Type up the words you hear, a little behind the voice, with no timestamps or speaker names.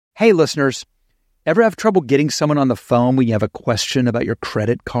Hey, listeners, ever have trouble getting someone on the phone when you have a question about your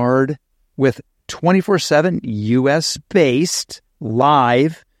credit card? With 24/7 U.S.-based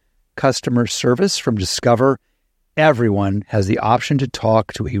live customer service from Discover, everyone has the option to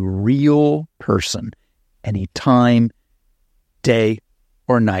talk to a real person anytime, day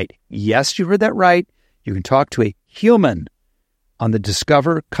or night. Yes, you heard that right. You can talk to a human on the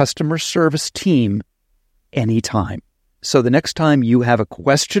Discover customer service team anytime. So the next time you have a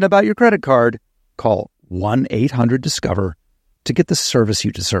question about your credit card, call 1-800-DISCOVER to get the service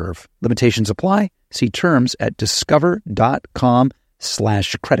you deserve. Limitations apply. See terms at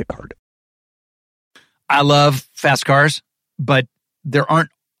discover.com/credit card. I love fast cars, but there aren't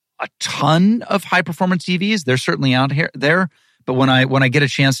a ton of high-performance EVs. They're certainly out there. But when I get a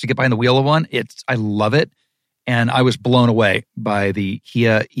chance to get behind the wheel of one, I love it. And I was blown away by the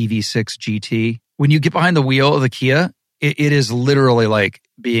Kia EV6 GT. When you get behind the wheel of the Kia, it is literally like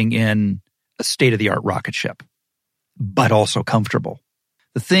being in a state-of-the-art rocket ship, but also comfortable.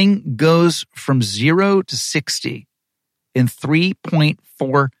 The thing goes from 0 to 60 in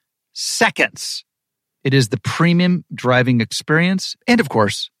 3.4 seconds. It is the premium driving experience. And of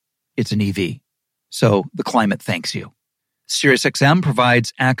course, it's an EV. So the climate thanks you. SiriusXM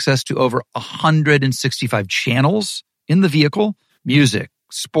provides access to over 165 channels in the vehicle: music,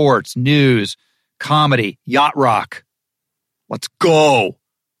 sports, news, comedy, yacht rock. Let's go.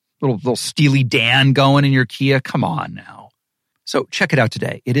 Little Steely Dan going in your Kia. Come on now. So check it out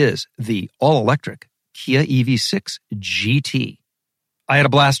today. It is the all-electric Kia EV6 GT. I had a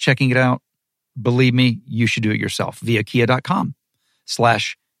blast checking it out. Believe me, you should do it yourself via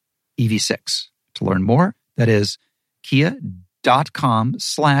kia.com/EV6. To learn more, that is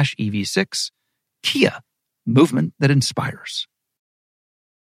kia.com/EV6. Kia, movement that inspires.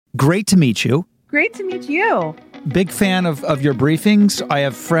 Great to meet you. Great to meet you. Big fan of your briefings. I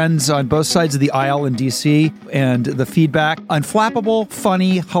have friends on both sides of the aisle in D.C., and the feedback, unflappable,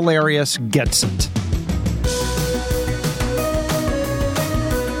 funny, hilarious, gets it.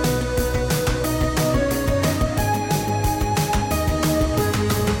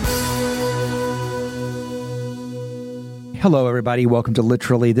 Hello, everybody. Welcome to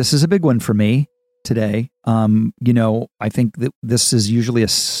Literally. This is a big one for me today. I think that this is usually a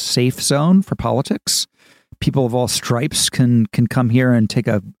safe zone for politics. People of all stripes can come here and take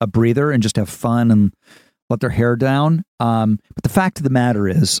a breather and just have fun and let their hair down. But the fact of the matter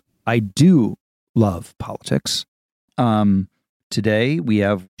is, I do love politics. Today, we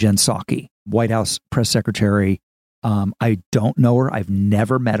have Jen Psaki, White House press secretary. I don't know her. I've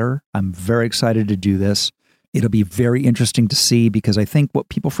never met her. I'm very excited to do this. It'll be very interesting to see, because I think what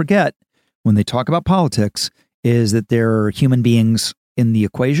people forget when they talk about politics is that there are human beings in the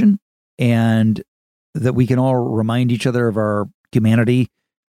equation, and that we can all remind each other of our humanity.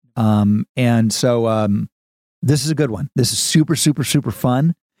 And so this is a good one. This is super, super, super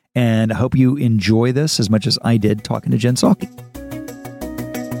fun. And I hope you enjoy this as much as I did talking to Jen Psaki.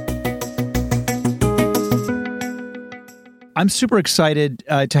 I'm super excited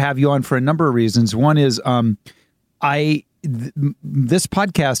to have you on for a number of reasons. One is this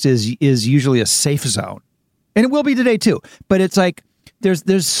podcast is usually a safe zone, and it will be today too. But it's like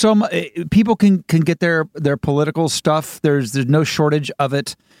there's some people can get their political stuff. There's no shortage of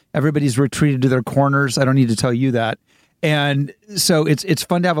it. Everybody's retreated to their corners. I don't need to tell you that. And so it's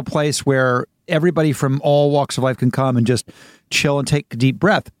fun to have a place where everybody from all walks of life can come and just chill and take a deep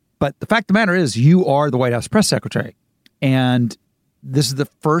breath. But the fact of the matter is, you are the White House press secretary. And this is the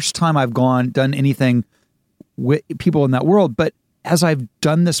first time I've done anything with people in that world. But as I've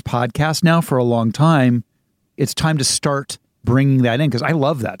done this podcast now for a long time, it's time to start bringing that in, because I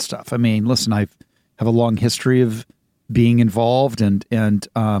love that stuff. I mean, listen, I have a long history of being involved, and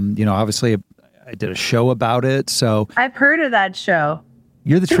obviously I did a show about it. So I've heard of that show.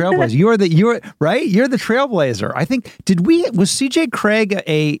 You're the trailblazer. You're right. You're the trailblazer. I think. Was CJ Craig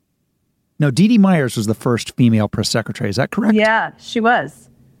No, Dee Dee Myers was the first female press secretary. Is that correct? Yeah, she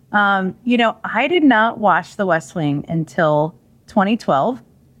was. I did not watch The West Wing until 2012.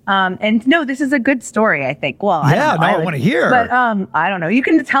 And no, this is a good story, I think. Well, I want to hear. But I don't know. You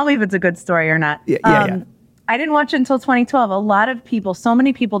can tell me if it's a good story or not. Yeah. I didn't watch it until 2012. A lot of people, so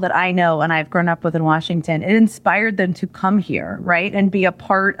many people that I know and I've grown up with in Washington, it inspired them to come here, right? And be a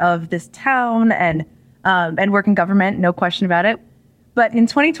part of this town and work in government, no question about it. But in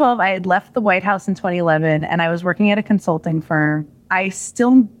 2012, I had left the White House in 2011, and I was working at a consulting firm. I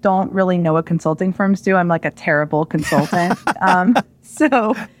still don't really know what consulting firms do. I'm like a terrible consultant.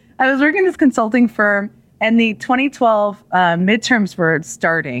 So I was working at this consulting firm, and the 2012 midterms were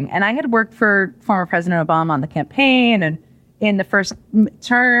starting. And I had worked for former President Obama on the campaign and in the first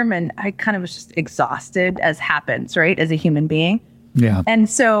term, and I kind of was just exhausted, as happens, right, as a human being. Yeah. And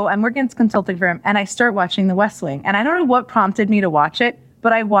so I'm working as a consulting firm, and I start watching The West Wing. And I don't know what prompted me to watch it,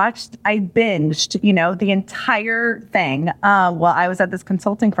 but I binged, the entire thing while I was at this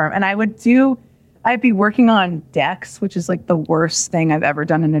consulting firm. And I'd be working on decks, which is like the worst thing I've ever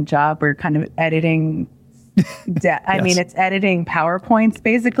done in a job. We're kind of editing. I mean, it's editing PowerPoints,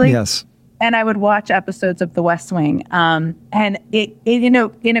 basically. Yes. And I would watch episodes of The West Wing. And it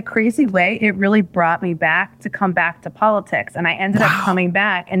in a crazy way, it really brought me back to come back to politics. And I ended up coming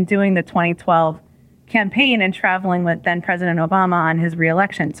back and doing the 2012 campaign and traveling with then President Obama on his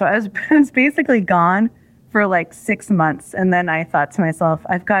reelection. So I was basically gone for like 6 months. And then I thought to myself,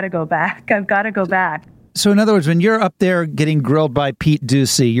 I've got to go back. So in other words, when you're up there getting grilled by Pete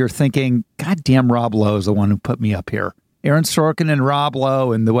Ducey, you're thinking, God damn, Rob Lowe is the one who put me up here. Aaron Sorkin and Rob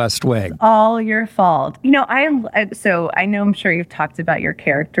Lowe in The West Wing. All your fault. I know I'm sure you've talked about your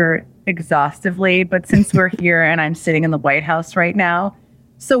character exhaustively, but since we're here and I'm sitting in the White House right now,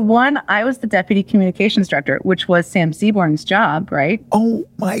 so one, I was the deputy communications director, which was Sam Seaborn's job, right? Oh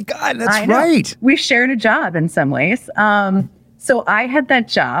my God, that's right. We shared a job in some ways. So I had that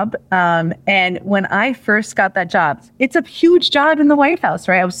job. And when I first got that job, it's a huge job in the White House,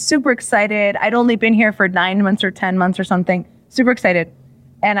 right? I was super excited. I'd only been here for 9 months or 10 months or something. Super excited.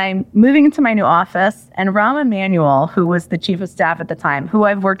 And I'm moving into my new office. And Rahm Emanuel, who was the chief of staff at the time, who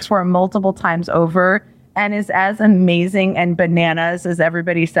I've worked for multiple times over and is as amazing and bananas as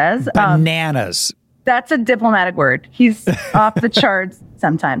everybody says. Bananas. That's a diplomatic word. He's off the charts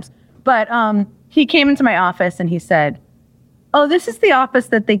sometimes. But he came into my office and he said, "Oh, this is the office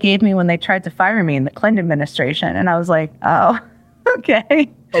that they gave me when they tried to fire me in the Clinton administration." And I was like, "Oh, okay."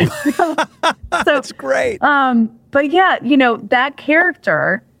 So that's great. But yeah, that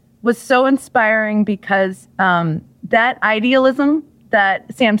character was so inspiring because that idealism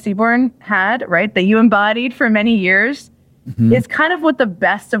that Sam Seaborn had, right, that you embodied for many years, is kind of what the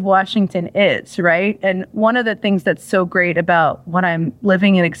best of Washington is, right? And one of the things that's so great about what I'm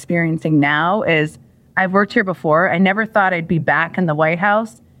living and experiencing now is I've worked here before. I never thought I'd be back in the White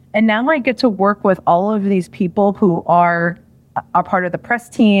House. And now I get to work with all of these people who are part of the press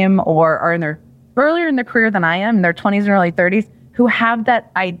team or are earlier in their career than I am, in their 20s and early 30s, who have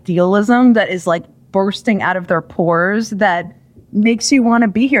that idealism that is like bursting out of their pores that makes you want to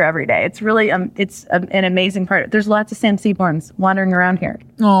be here every day. It's really, it's an amazing part. There's lots of Sam Seaborns wandering around here.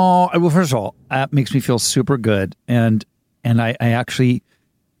 Oh, well, first of all, that makes me feel super good. And I actually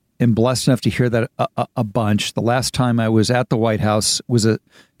am blessed enough to hear that a bunch. The last time I was at the White House was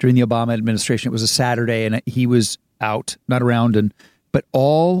during the Obama administration. It was a Saturday, and he was out, not around, but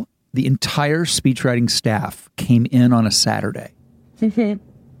the entire speechwriting staff came in on a Saturday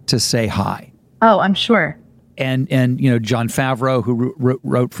to say hi. Oh, I'm sure. And Jon Favreau, who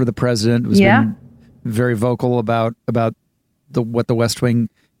wrote for the president, was been very vocal about what the West Wing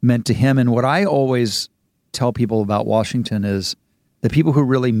meant to him. And what I always tell people about Washington is the people who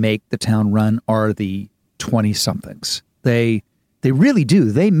really make the town run are the 20-somethings. They really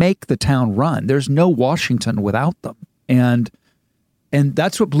do. They make the town run. There's no Washington without them. And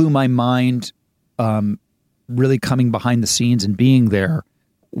that's what blew my mind, really coming behind the scenes and being there,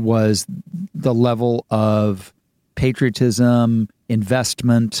 was the level of patriotism,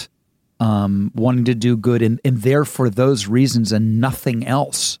 investment, wanting to do good, and there for those reasons and nothing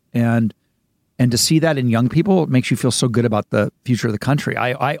else. And to see that in young people, it makes you feel so good about the future of the country.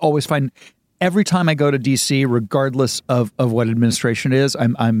 I always find every time I go to D.C., regardless of what administration it is,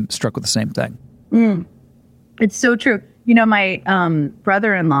 I'm struck with the same thing. It's so true. My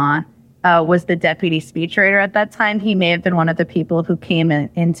brother-in-law was the deputy speechwriter at that time. He may have been one of the people who came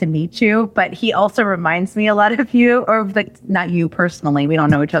in to meet you, but he also reminds me a lot of you, or not you personally. We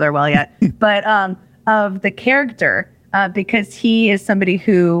don't know each other well yet, but of the character, because he is somebody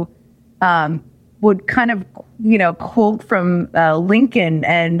who would kind of, quote from Lincoln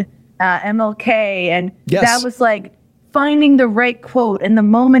and MLK. And that was like finding the right quote and the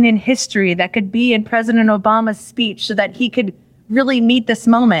moment in history that could be in President Obama's speech so that he could really meet this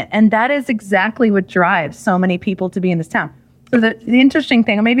moment. And that is exactly what drives so many people to be in this town. So the interesting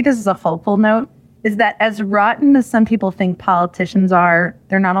thing, or maybe this is a hopeful note, is that as rotten as some people think politicians are,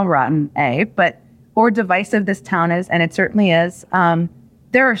 they're not all rotten, or divisive this town is, and it certainly is.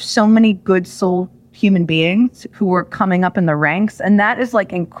 There are so many good soul human beings who are coming up in the ranks, and that is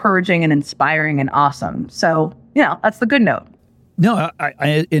like encouraging and inspiring and awesome. So, that's the good note. No,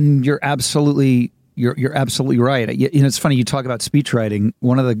 and you're absolutely right. It's funny you talk about speechwriting.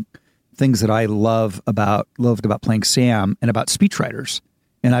 One of the things that I loved about playing Sam and about speechwriters,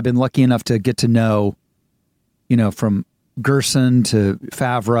 and I've been lucky enough to get to know, from Gerson to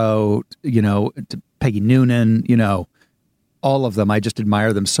Favreau, to Peggy Noonan, all of them. I just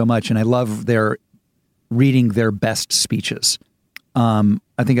admire them so much. And I love reading their best speeches.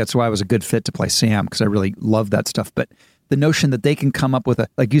 I think that's why I was a good fit to play Sam, because I really love that stuff. But the notion that they can come up with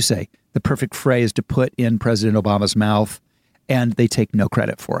like you say, the perfect phrase to put in President Obama's mouth, and they take no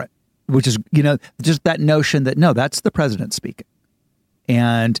credit for it, which is, just that notion that, no, that's the president speaking.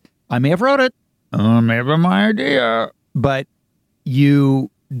 And I may have wrote it, may have been my idea, but you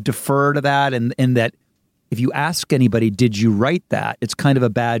defer to that, and that if you ask anybody, did you write that? It's kind of a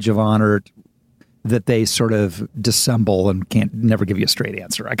badge of honor that they sort of dissemble and never give you a straight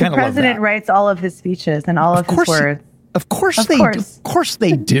answer. I kind of love that. The president writes all of his speeches and all of his words. Of course they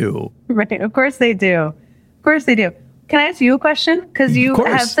do. Right. Of course they do. Of course they do. Can I ask you a question? Because you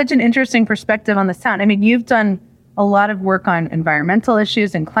have such an interesting perspective on this town. I mean, you've done a lot of work on environmental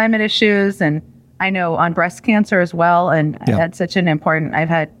issues and climate issues, and I know on breast cancer as well. And that's such an important, I've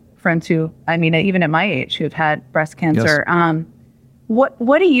had friends who, even at my age, who've had breast cancer. Yes.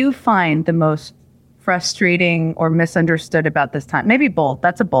 What do you find the most frustrating or misunderstood about this time? Maybe both.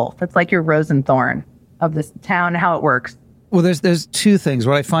 That's a both. That's like your rose and thorn of this town, how it works. Well, there's two things.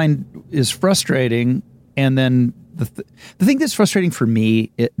 What I find is frustrating, and then the thing that's frustrating for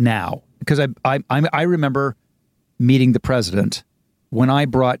me now, because I remember meeting the president when I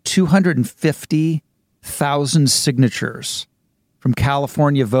brought 250,000 signatures from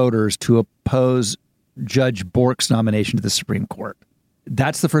California voters to oppose Judge Bork's nomination to the Supreme Court.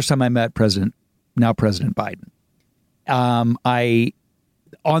 That's the first time I met now President Biden.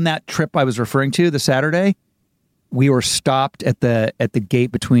 On that trip I was referring to, the Saturday, we were stopped at the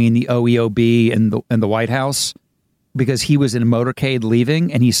gate between the OEOB and the White House because he was in a motorcade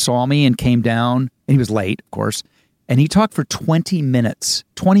leaving, and he saw me and came down, and he was late, of course, and he talked for 20 minutes.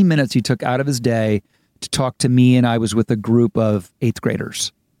 20 minutes he took out of his day to talk to me, and I was with a group of 8th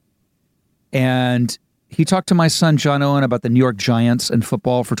graders. And he talked to my son, John Owen, about the New York Giants and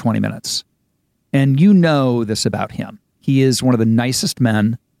football for 20 minutes. And you know this about him. He is one of the nicest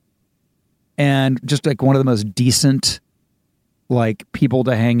men and just like one of the most decent, people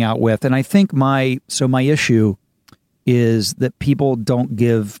to hang out with. And I think my issue is that people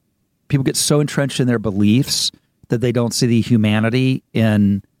get so entrenched in their beliefs that they don't see the humanity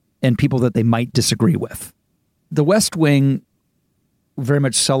in people that they might disagree with. The West Wing very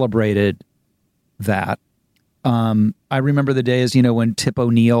much celebrated that. I remember the days, when Tip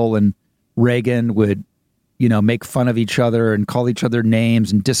O'Neill and Reagan would, make fun of each other and call each other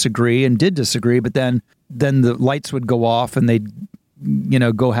names and did disagree, but then the lights would go off and they'd,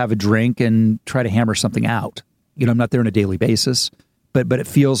 go have a drink and try to hammer something out. I'm not there on a daily basis, but it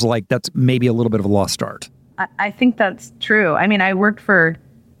feels like that's maybe a little bit of a lost art. I think that's true. I worked for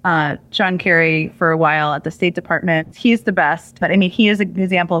John Kerry for a while at the State Department. He's the best, but he is an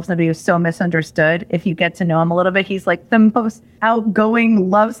example of somebody who's so misunderstood. If you get to know him a little bit, he's like the most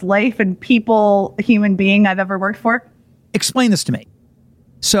outgoing, loves life and people, human being I've ever worked for. Explain this to me.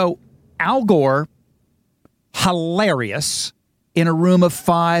 So Al Gore, hilarious, in a room of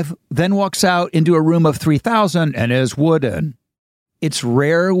 5, then walks out into a room of 3,000 and is wooden. It's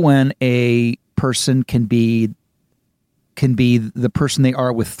rare when a person can be the person they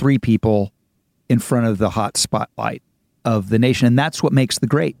are with 3 people in front of the hot spotlight of the nation. And that's what makes the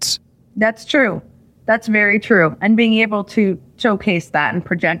greats. That's true. That's very true. And being able to showcase that and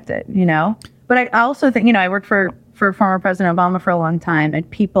project it, But I also think, I worked for former President Obama for a long time, and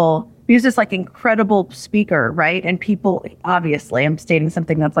he was this incredible speaker, right? And people, obviously, I'm stating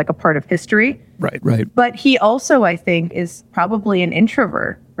something that's a part of history. Right. But he also, I think, is probably an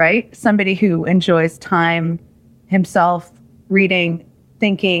introvert, right? Somebody who enjoys time himself, reading,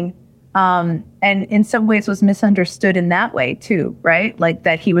 thinking, and in some ways was misunderstood in that way too, right?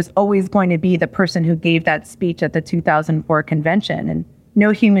 That he was always going to be the person who gave that speech at the 2004 convention, and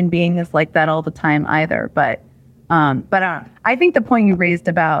no human being is like that all the time either. But I think the point you raised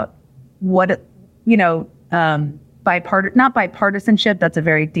about what, not bipartisanship, that's a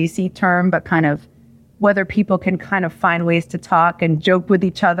very DC term, but kind of whether people can kind of find ways to talk and joke with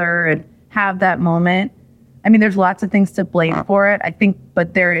each other and have that moment. There's lots of things to blame for it, I think,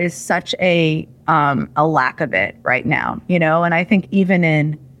 but there is such a lack of it right now, and I think even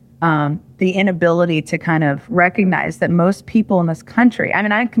in the inability to kind of recognize that most people in this country,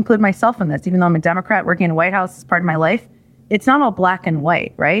 I conclude myself in this, even though I'm a Democrat working in the White House as part of my life, it's not all black and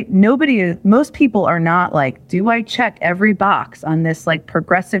white, right? Most people are not do I check every box on this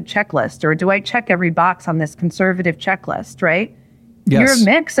progressive checklist, or do I check every box on this conservative checklist, right? Yes. You're a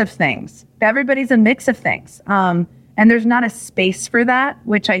mix of things. Everybody's a mix of things. And there's not a space for that,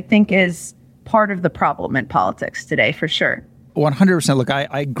 which I think is part of the problem in politics today, for sure. 100%. Look,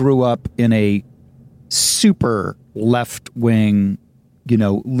 I grew up in a super left-wing,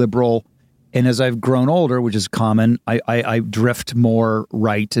 liberal. And as I've grown older, which is common, I drift more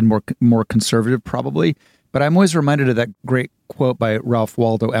right and more conservative probably. But I'm always reminded of that great quote by Ralph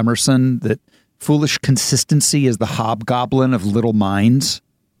Waldo Emerson that foolish consistency is the hobgoblin of little minds.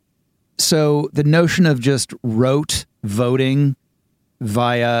 So the notion of just rote voting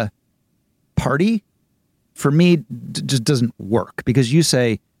via party, for me, just doesn't work, because you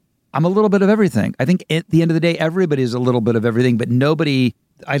say, I'm a little bit of everything. I think at the end of the day, everybody is a little bit of everything, but nobody,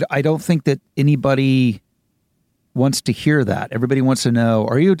 I don't think that anybody wants to hear that. Everybody wants to know,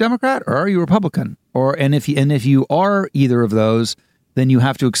 are you a Democrat or are you a Republican? And if you are either of those, then you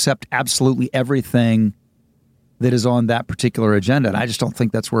have to accept absolutely everything that is on that particular agenda. And I just don't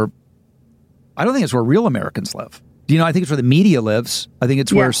think it's where real Americans live. I think it's where the media lives. I think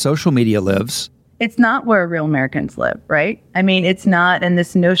it's where social media lives. It's not where real Americans live, right? I mean, it's not. And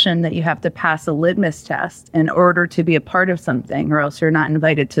this notion that you have to pass a litmus test in order to be a part of something, or else you're not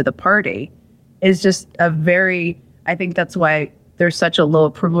invited to the party, is just I think that's why there's such a low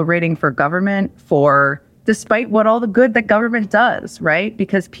approval rating for government, despite what all the good that government does, right?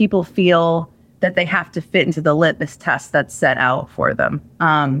 Because people feel that they have to fit into the litmus test that's set out for them.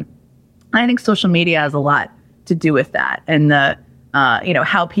 I think social media has a lot to do with that, and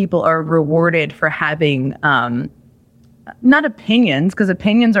how people are rewarded for having not opinions, because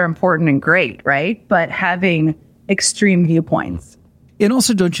opinions are important and great, right? But having extreme viewpoints. And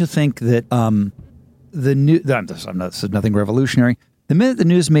also, don't you think that this is nothing revolutionary. The minute the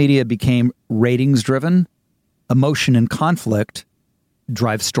news media became ratings driven, emotion and conflict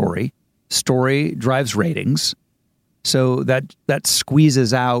drive story. Story drives ratings. So that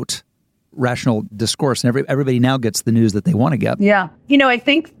squeezes out rational discourse, and everybody now gets the news that they want to get. Yeah. I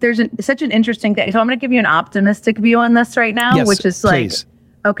think there's such an interesting thing. So I'm going to give you an optimistic view on this right now, yes, which is please.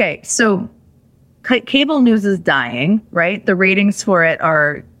 Okay, so cable news is dying, right? The ratings for it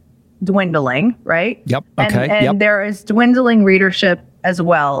are dwindling, right? Yep. Okay. And there is dwindling readership as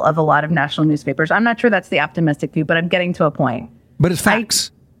well of a lot of national newspapers. I'm not sure that's the optimistic view, but I'm getting to a point. But it's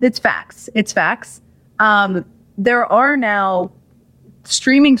facts. It's facts. There are now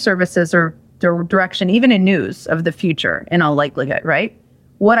streaming services or direction, even in news, of the future, in all likelihood, right?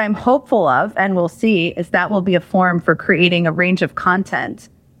 What I'm hopeful of, and we'll see, is that will be a forum for creating a range of content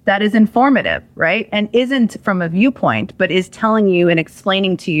that is informative, right? And isn't from a viewpoint, but is telling you and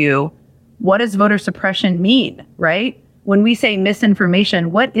explaining to you, what does voter suppression mean, right? When we say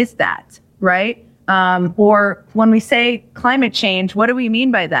misinformation, what is that, right? Or when we say climate change, what do we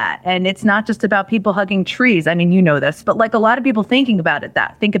mean by that? And it's not just about people hugging trees. I mean, you know this, but a lot of people think about it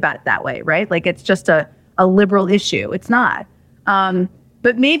that way, right? Like it's just a liberal issue. It's not.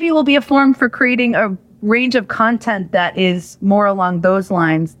 But maybe it will be a forum for creating a range of content that is more along those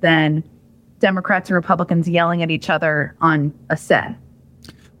lines than Democrats and Republicans yelling at each other on a set.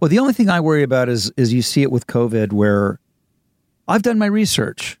 Well, the only thing I worry about is you see it with COVID, where I've done my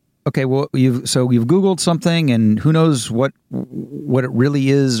research. Okay, well, you've Googled something, and who knows what it really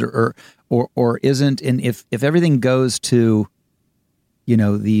is or isn't. And if everything goes to,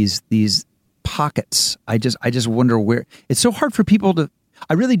 these pockets, I just wonder where. It's so hard for people to.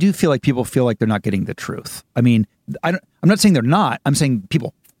 I really do feel like people feel like they're not getting the truth. I mean, I'm not saying they're not. I'm saying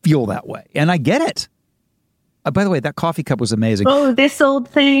people feel that way, and I get it. By the way, that coffee cup was amazing. Oh, this old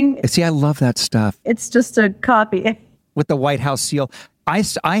thing. See, I love that stuff. It's just a copy with the White House seal.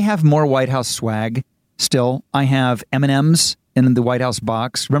 I have more White House swag still. I have M&Ms in the White House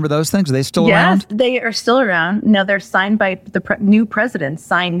box. Remember those things? Are they still around? Yes, they are still around. No, they're signed by the new president.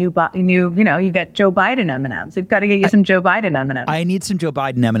 Signed you got Joe Biden M&Ms. You've got to get you some Joe Biden M&Ms. I need some Joe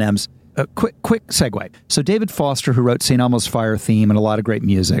Biden M&Ms. Quick segue. So David Foster, who wrote St. Elmo's Fire theme and a lot of great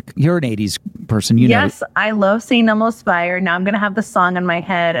music. You're an 80s person, you know. Yes, I love St. Elmo's Fire. Now I'm going to have the song in my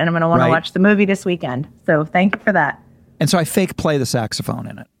head, and I'm going to want to watch the movie this weekend. So thank you for that. And so I fake play the saxophone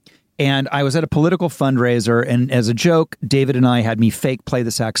in it. And I was at a political fundraiser, and as a joke, David and I had me fake play the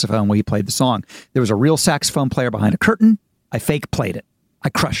saxophone while he played the song. There was a real saxophone player behind a curtain. I fake played it. I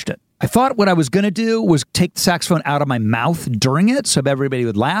crushed it. I thought what I was going to do was take the saxophone out of my mouth during it so everybody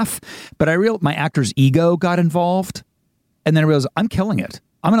would laugh. But my actor's ego got involved. And then I realized I'm killing it.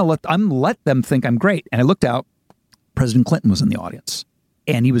 I'm going to let them think I'm great. And I looked out. President Clinton was in the audience.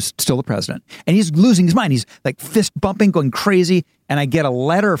 And he was still the president. And he's losing his mind. He's like fist bumping, going crazy. And I get a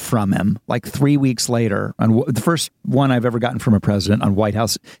letter from him like 3 weeks later, on the first one I've ever gotten from a president on White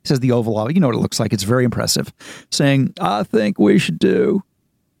House. He says the Oval Office. You know what it looks like. It's very impressive. Saying, I think we should do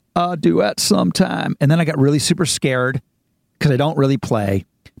a duet sometime. And then I got really super scared because I don't really play.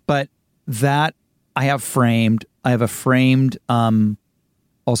 But that I have framed. I have also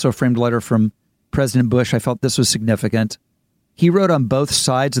a framed letter from President Bush. I felt this was significant. He wrote on both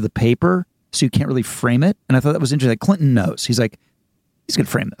sides of the paper, so you can't really frame it. And I thought that was interesting. Clinton knows. He's like, he's going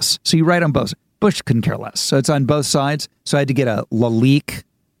to frame this. So you write on both. Bush couldn't care less. So it's on both sides. So I had to get a Lalique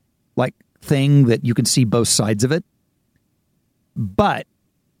like thing that you can see both sides of it. But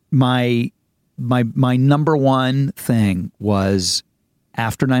my number one thing was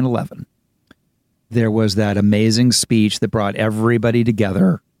after 9/11, there was that amazing speech that brought everybody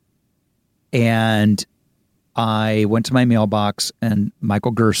together. And I went to my mailbox and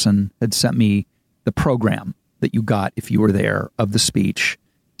Michael Gerson had sent me the program that you got if you were there of the speech,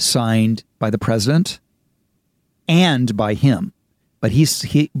 signed by the president and by him. But he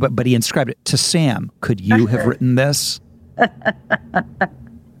inscribed it to Sam. Could you have written this?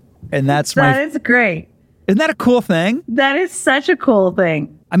 And that is great. Isn't that a cool thing? That is such a cool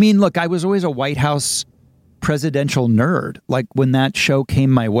thing. I mean, look, I was always a White House presidential nerd. Like when that show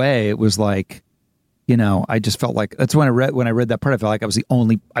came my way, it was like, I just felt like that's when I read that part. I felt like I was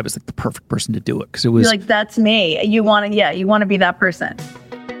like the perfect person to do it because it was You're like, that's me. You want to be that person.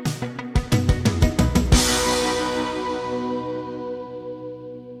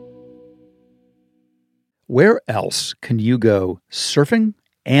 Where else can you go surfing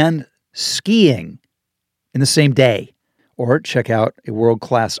and skiing in the same day? Or check out a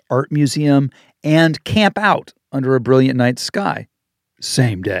world-class art museum and camp out under a brilliant night sky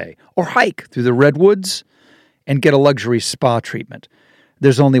same day. Or hike through the redwoods and get a luxury spa treatment.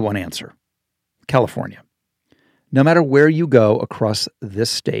 There's only one answer: California. No matter where you go across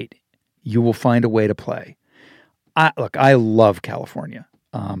this state, you will find a way to play. I love California.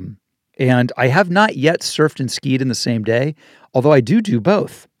 And I have not yet surfed and skied in the same day, although I do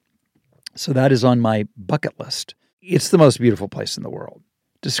both. So that is on my bucket list. It's the most beautiful place in the world.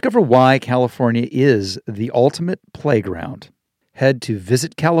 Discover why California is the ultimate playground. Head to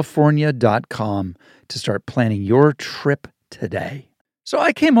visitcalifornia.com to start planning your trip today. So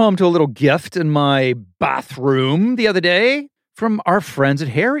I came home to a little gift in my bathroom the other day from our friends at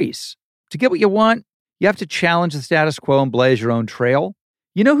Harry's. To get what you want, you have to challenge the status quo and blaze your own trail.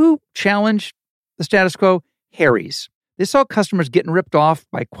 You know who challenged the status quo? Harry's. They saw customers getting ripped off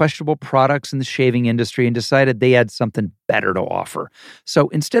by questionable products in the shaving industry and decided they had something better to offer. So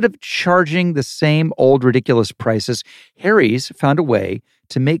instead of charging the same old ridiculous prices, Harry's found a way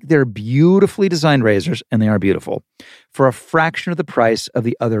to make their beautifully designed razors, and they are beautiful, for a fraction of the price of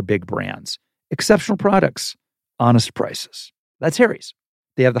the other big brands. Exceptional products, honest prices. That's Harry's.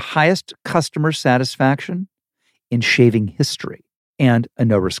 They have the highest customer satisfaction in shaving history and a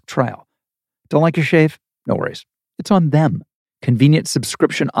no-risk trial. Don't like your shave? No worries. It's on them. Convenient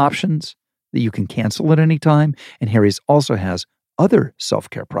subscription options that you can cancel at any time. And Harry's also has other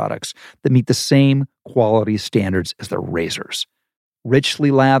self-care products that meet the same quality standards as their razors.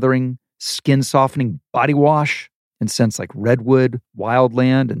 Richly lathering, skin-softening body wash in scents like redwood,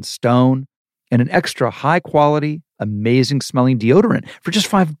 wildland, and stone. And an extra high-quality, amazing-smelling deodorant for just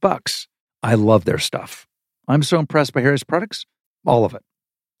 $5. I love their stuff. I'm so impressed by Harry's products. All of it.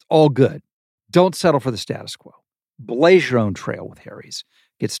 It's all good. Don't settle for the status quo. Blaze your own trail with Harry's.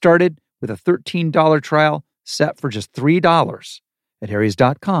 Get started with a $13 trial set for just $3 at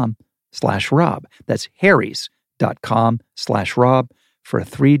harrys.com/Rob. That's harrys.com/Rob for a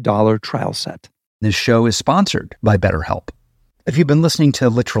 $3 trial set. This show is sponsored by BetterHelp. If you've been listening to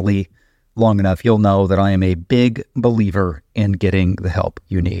Literally long enough, you'll know that I am a big believer in getting the help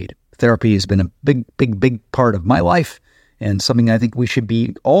you need. Therapy has been a big part of my life and something I think we should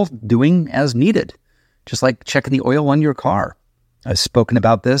be all doing as needed. Just like checking the oil on your car. I've spoken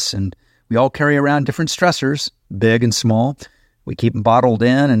about this, and we all carry around different stressors, big and small. We keep them bottled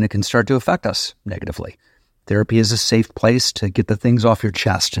in, and it can start to affect us negatively. Therapy is a safe place to get the things off your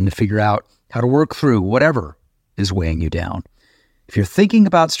chest and to figure out how to work through whatever is weighing you down. If you're thinking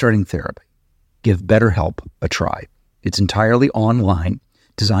about starting therapy, give BetterHelp a try. It's entirely online,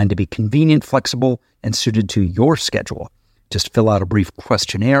 designed to be convenient, flexible, and suited to your schedule. Just fill out a brief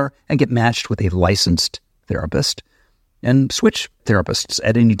questionnaire and get matched with a licensed therapist and switch therapists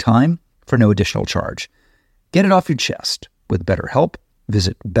at any time for no additional charge. Get it off your chest with BetterHelp.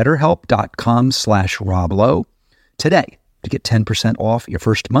 Visit betterhelp.com/Rob Lowe today to get 10% off your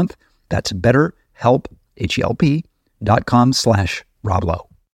first month. That's BetterHelp, HELP.com/Rob Lowe.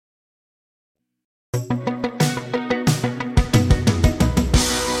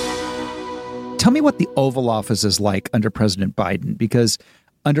 Tell me what the Oval Office is like under President Biden, because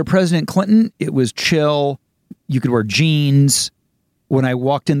under President Clinton, it was chill. You could wear jeans. When I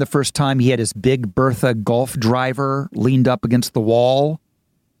walked in the first time, he had his big Bertha golf driver leaned up against the wall.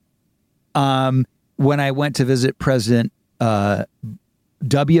 When I went to visit President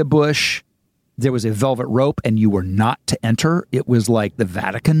W. Bush, there was a velvet rope and you were not to enter. It was like the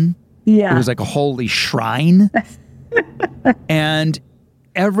Vatican. Yeah. It was like a holy shrine. And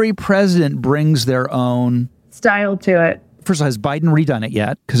every president brings their own style to it. First of all, has Biden redone it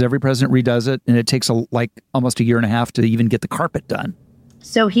yet? Because every president redoes it, and it takes almost a year and a half to even get the carpet done.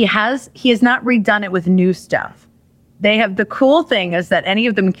 So he has not redone it with new stuff. They have, the cool thing is that any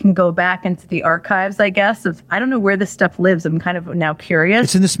of them can go back into the archives, I guess. I don't know where this stuff lives. I'm kind of now curious.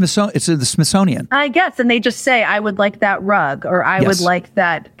 It's in the Smithsonian. I guess. And they just say, I would like that rug, or I would like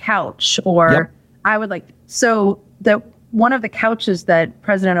that couch, or I would like. So one of the couches that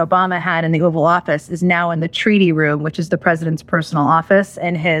President Obama had in the Oval Office is now in the Treaty Room, which is the president's personal office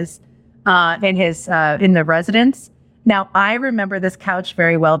in the residence. Now, I remember this couch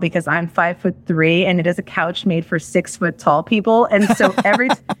very well because I'm 5'3", and it is a couch made for 6 foot tall people. And so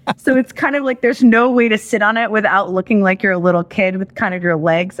so it's kind of like there's no way to sit on it without looking like you're a little kid with kind of your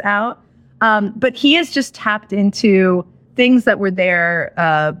legs out. But he has just tapped into things that were there.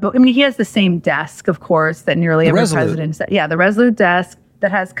 But I mean, he has the same desk, of course, that nearly every president said. Yeah, the Resolute desk that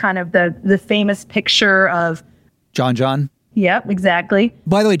has kind of the famous picture of John. Yep, exactly.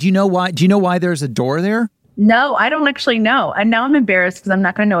 By the way, do you know why there's a door there? No, I don't actually know. And now I'm embarrassed because I'm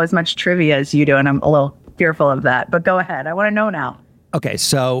not going to know as much trivia as you do, and I'm a little fearful of that. But go ahead. I want to know now. Okay,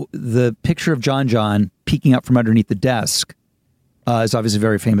 so the picture of John peeking up from underneath the desk is obviously a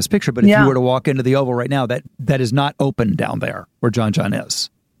very famous picture. But if you were to walk into the Oval right now, that is not open down there where John is,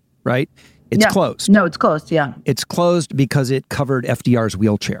 right? It's closed. No, it's closed, yeah. It's closed because it covered FDR's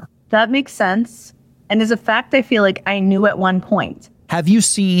wheelchair. That makes sense. And as a fact, I feel like I knew at one point. Have you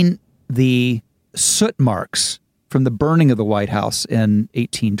seen the soot marks from the burning of the White House in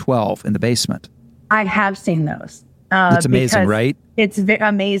 1812 in the basement? I have seen those. It's amazing, right? It's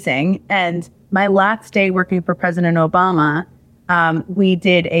amazing. And my last day working for President Obama, we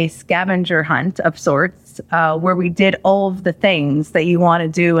did a scavenger hunt of sorts where we did all of the things that you want to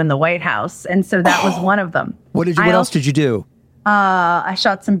do in the White House. And so that was one of them. What else did you do? I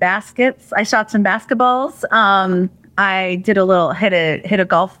shot some baskets. I shot some basketballs. I did hit a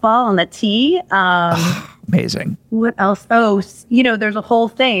golf ball on the tee. Amazing. What else? Oh, there's a whole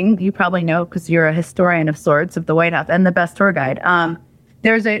thing you probably know because you're a historian of sorts of the White House and the best tour guide.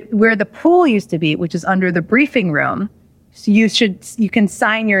 There's where the pool used to be, which is under the briefing room. So you can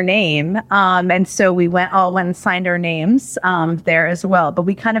sign your name. And so we all went and signed our names there as well. But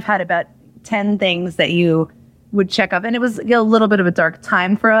we kind of had about 10 things that you would check off. And it was a little bit of a dark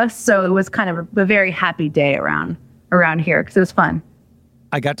time for us. So it was kind of a very happy day around here because it was fun.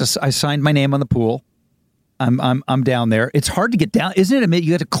 I signed my name on the pool. I'm down there. It's hard to get down, isn't it?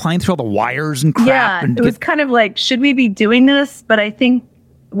 You have to climb through all the wires and crap. Yeah, it was kind of like, should we be doing this? But I think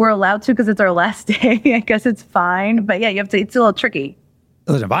we're allowed to because it's our last day. I guess it's fine. But yeah, it's a little tricky.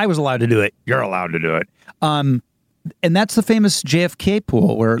 Listen, if I was allowed to do it, you're allowed to do it. And that's the famous JFK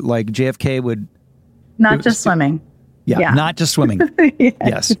pool where like JFK would just swimming. Yeah, not just swimming.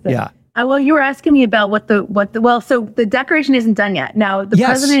 Yes. Yeah. Well, you were asking me about so the decoration isn't done yet. Now the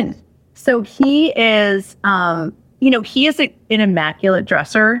president, so he is, he is an immaculate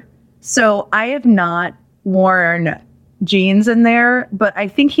dresser. So I have not worn jeans in there, but I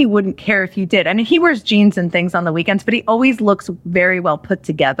think he wouldn't care if you did. I mean, he wears jeans and things on the weekends, but he always looks very well put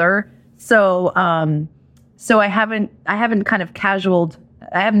together. So, I haven't kind of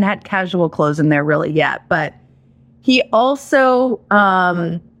I haven't had casual clothes in there really yet, but he also,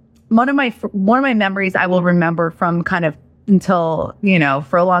 one of my memories I will remember from kind of until,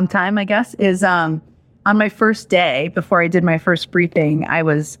 for a long time, I guess, is on my first day before I did my first briefing, I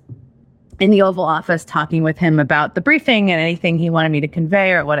was in the Oval Office talking with him about the briefing and anything he wanted me to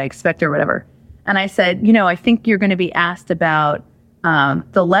convey or what I expect or whatever. And I said, I think you're going to be asked about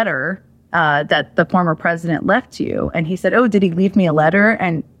the letter that the former president left to you. And he said, oh, did he leave me a letter?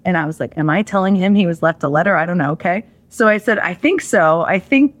 And I was like, am I telling him he was left a letter? I don't know. Okay. So I said, I think so. I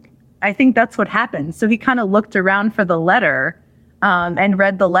think that's what happened. So he kind of looked around for the letter and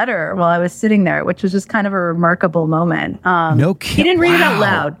read the letter while I was sitting there, which was just kind of a remarkable moment. No kidding. He didn't read it out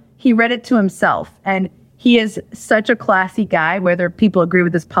loud. He read it to himself. And he is such a classy guy, whether people agree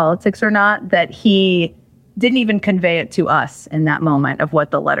with his politics or not, that he didn't even convey it to us in that moment of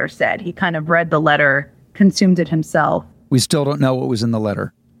what the letter said. He kind of read the letter, consumed it himself. We still don't know what was in the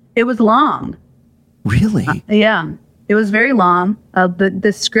letter. It was long. Really? Yeah. It was very long.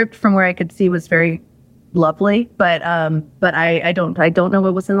 The script from where I could see was very lovely, but I don't know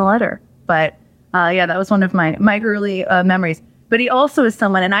what was in the letter. But that was one of my early memories. But he also is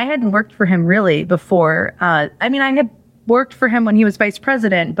someone, and I hadn't worked for him really before. I worked for him when he was vice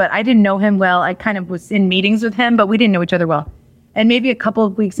president, but I didn't know him well. I kind of was in meetings with him, but we didn't know each other well. And maybe a couple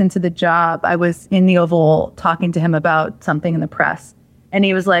of weeks into the job, I was in the Oval talking to him about something in the press. And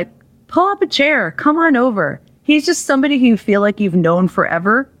he was like, pull up a chair, come on over. He's just somebody who you feel like you've known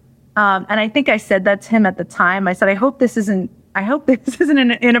forever. And I think I said that to him at the time. I said, I hope this isn't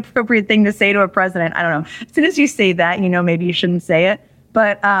an inappropriate thing to say to a president. I don't know. As soon as you say that, maybe you shouldn't say it.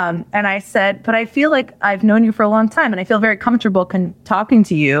 But, and I said, but I feel like I've known you for a long time and I feel very comfortable talking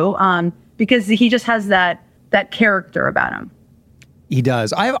to you because he just has that character about him. He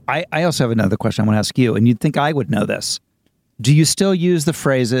does. I also have another question I want to ask you, and you'd think I would know this. Do you still use the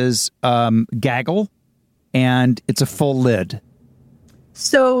phrases gaggle and it's a full lid?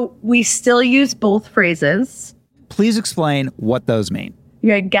 So we still use both phrases. Please explain what those mean.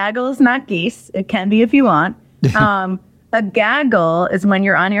 Yeah, gaggle is not geese. It can be if you want. A gaggle is when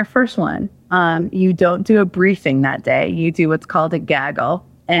you're on your first one. You don't do a briefing that day. You do what's called a gaggle.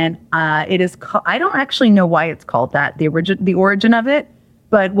 And it is I don't actually know why it's called that, the origin of it.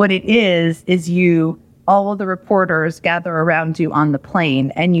 But what it is all of the reporters gather around you on the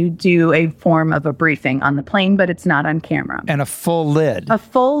plane and you do a form of a briefing on the plane, but it's not on camera. And a full lid. A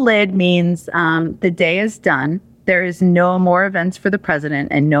full lid means the day is done. There is no more events for the president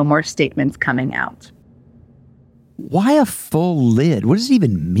and no more statements coming out. Why a full lid? What does it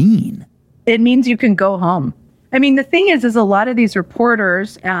even mean? It means you can go home. I mean, the thing is a lot of these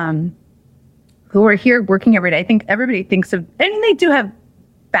reporters who are here working every day, I think everybody thinks of, and they do have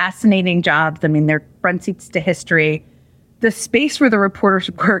fascinating jobs. I mean, they're front seats to history. The space where the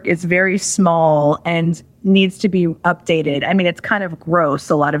reporters work is very small and needs to be updated. I mean, it's kind of gross,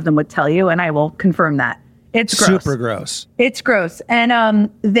 a lot of them would tell you, and I will confirm that. It's gross. Super gross. It's gross. And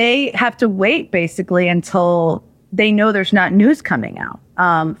they have to wait basically until they know there's not news coming out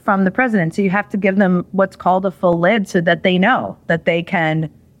from the president. So you have to give them what's called a full lid so that they know that they can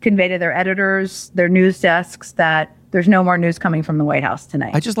convey to their editors, their news desks, that there's no more news coming from the White House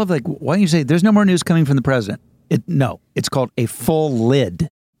tonight. I just love, why don't you say there's no more news coming from the president? No, it's called a full lid.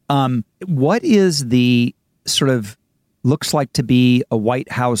 What is the sort of looks like to be a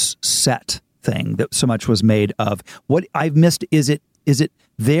White House set thing that so much was made of? What I've missed, is it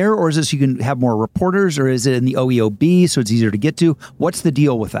there, or is it so you can have more reporters, or is it in the OEOB so it's easier to get to? What's the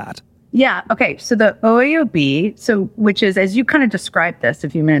deal with that? Yeah. Okay. So the OEOB, which is, as you kind of described this a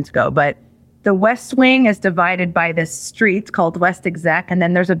few minutes ago, but the West Wing is divided by this street called West Exec, and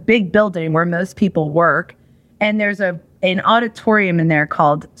then there's a big building where most people work, and there's an auditorium in there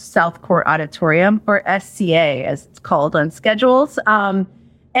called South Court Auditorium, or SCA as it's called on schedules.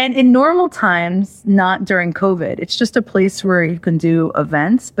 And in normal times, not during COVID, it's just a place where you can do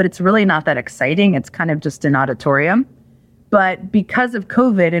events, but it's really not that exciting. It's kind of just an auditorium. But because of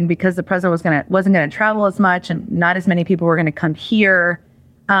COVID and because the president wasn't going to travel as much and not as many people were going to come here,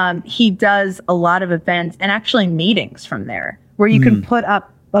 he does a lot of events and actually meetings from there where you can put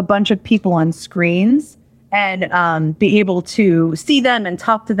up a bunch of people on screens and be able to see them and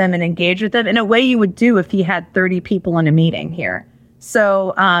talk to them and engage with them in a way you would do if he had 30 people in a meeting here.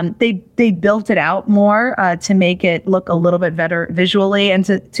 So they built it out more to make it look a little bit better visually and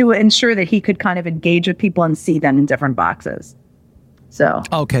to ensure that he could kind of engage with people and see them in different boxes. So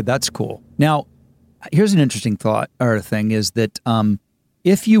okay, that's cool. Now, here's an interesting thought or thing is that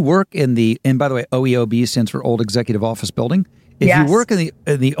if you work in and by the way, OEOB stands for Old Executive Office Building. If you work in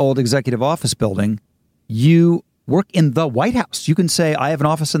the Old Executive Office Building, you work in the White House. You can say, I have an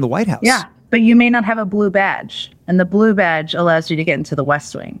office in the White House. Yeah. But you may not have a blue badge, and the blue badge allows you to get into the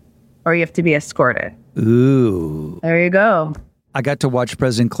West Wing, or you have to be escorted. Ooh. There you go. I got to watch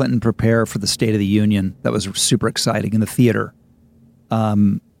President Clinton prepare for the State of the Union. That was super exciting in the theater.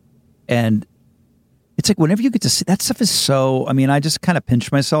 And it's like whenever you get to see that stuff is so, I mean, I just kind of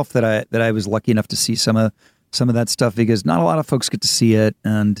pinch myself that I was lucky enough to see some of that stuff because not a lot of folks get to see it,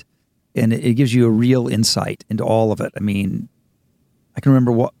 and it gives you a real insight into all of it. I mean, I can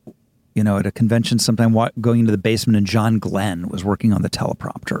remember at a convention sometime going into the basement and John Glenn was working on the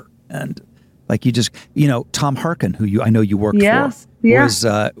teleprompter. And like Tom Harkin, who I know you worked for, was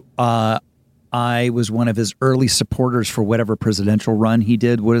I was one of his early supporters for whatever presidential run he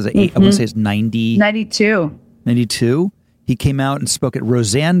did. What is it? I want to say it's 92. 92. He came out and spoke at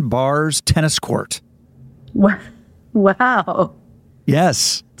Roseanne Barr's tennis court. Wow.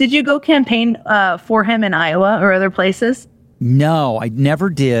 Yes. Did you go campaign for him in Iowa or other places? No, I never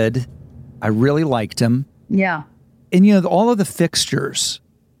did. I really liked him. Yeah. And, all of the fixtures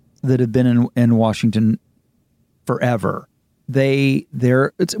that have been in Washington forever,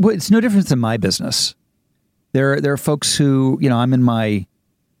 it's no different than my business. There are folks who, I'm in my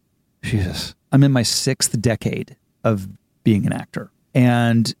 6th decade of being an actor.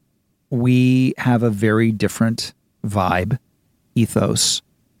 And we have a very different vibe, ethos,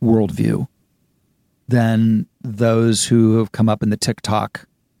 worldview than those who have come up in the TikTok,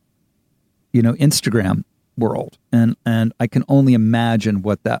 Instagram world. And I can only imagine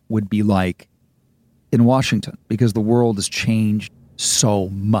what that would be like in Washington, because the world has changed so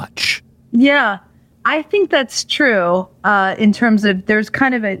much. Yeah, I think that's true in terms of there's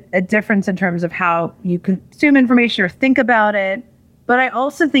kind of a difference in terms of how you consume information or think about it. But I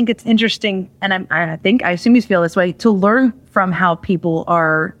also think it's interesting, and I assume you feel this way, to learn from how people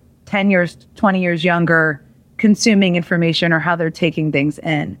are 10 years, 20 years younger consuming information or how they're taking things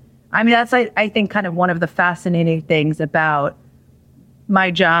in. I mean, that's, I think, kind of one of the fascinating things about my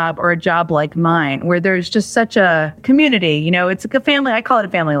job, or a job like mine, where there's just such a community. It's like a family. I call it a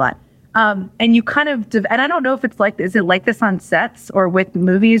family lot. And you kind of, and I don't know if it's like, is it like this on sets or with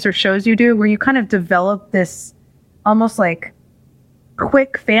movies or shows you do, where you kind of develop this almost like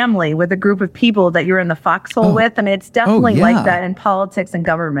quick family with a group of people that you're in the foxhole with. I mean, it's definitely like that in politics and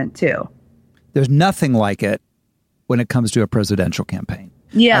government too. There's nothing like it when it comes to a presidential campaign.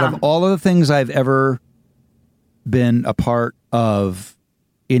 Yeah. Out of all of the things I've ever been a part of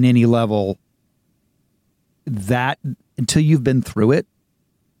in any level, that until you've been through it,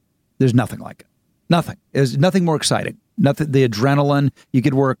 there's nothing like it. Nothing. There's nothing more exciting. Nothing. The adrenaline. You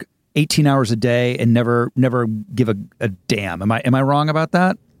could work 18 hours a day and never give a damn. Am I wrong about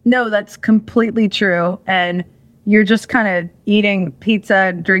that? No, that's completely true. And you're just kind of eating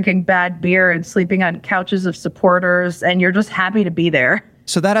pizza, drinking bad beer, and sleeping on couches of supporters, and you're just happy to be there.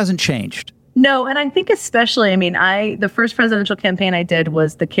 So that hasn't changed. No, and I think especially, the first presidential campaign I did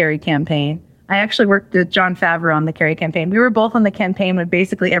was the Kerry campaign. I actually worked with John Favreau on the Kerry campaign. We were both on the campaign when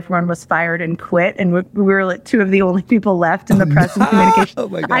basically everyone was fired and quit, and we were like two of the only people left in the press and communication. Oh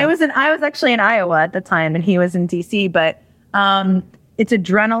my God. I was actually in Iowa at the time, and he was in DC. But it's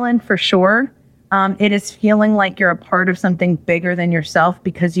adrenaline for sure. It is feeling like you're a part of something bigger than yourself,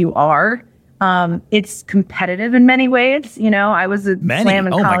 because you are. It's competitive in many ways. I was a slam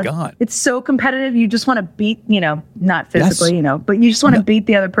in college. Oh my God. It's so competitive. You just want to beat, not physically, but you just want to beat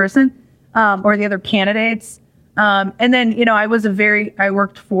the other person. Or the other candidates. And then, I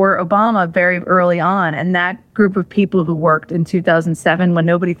worked for Obama very early on, and that group of people who worked in 2007 when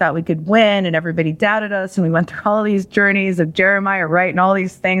nobody thought we could win and everybody doubted us, and we went through all these journeys of Jeremiah Wright and all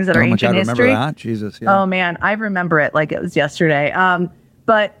these things that are ancient history. Remember that? Jesus, yeah. Oh man, I remember it like it was yesterday.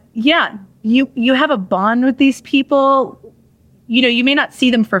 But yeah, you have a bond with these people. You may not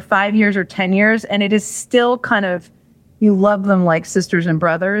see them for 5 years or 10 years, and it is still kind of, you love them like sisters and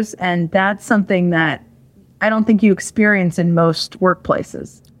brothers. And that's something that I don't think you experience in most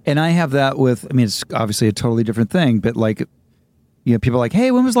workplaces. And I have that with, it's obviously a totally different thing, but people are like,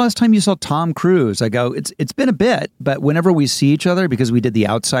 hey, when was the last time you saw Tom Cruise? I go, it's been a bit, but whenever we see each other, because we did The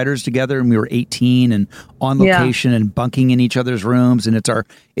Outsiders together and we were 18 and on location and bunking in each other's rooms, and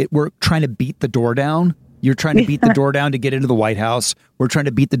we're trying to beat the door down. You're trying to beat the door down to get into the White House. We're trying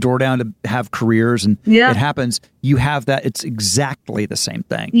to beat the door down to have careers, and it happens. You have that. It's exactly the same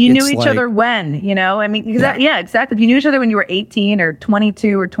thing. You knew each other when, exactly. If you knew each other when you were 18 or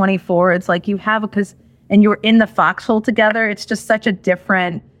 22 or 24, it's like you have and you were in the foxhole together. It's just such a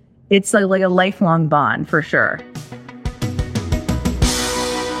different, it's like a lifelong bond for sure.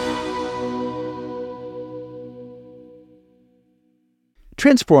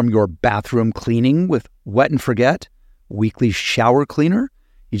 Transform your bathroom cleaning with Wet and Forget Weekly Shower Cleaner.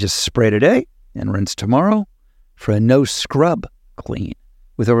 You just spray today and rinse tomorrow for a no-scrub clean.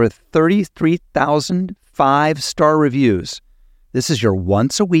 With over 33,000 five-star reviews, this is your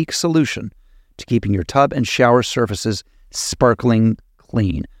once-a-week solution to keeping your tub and shower surfaces sparkling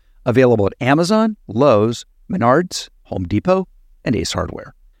clean. Available at Amazon, Lowe's, Menards, Home Depot, and Ace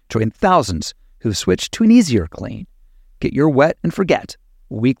Hardware. Join thousands who've switched to an easier clean. Get your Wet and Forget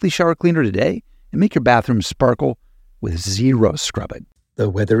Weekly Shower Cleaner today and make your bathroom sparkle with zero scrubbing. The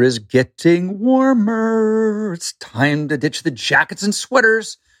weather is getting warmer. It's time to ditch the jackets and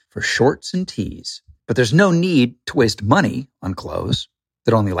sweaters for shorts and tees. But there's no need to waste money on clothes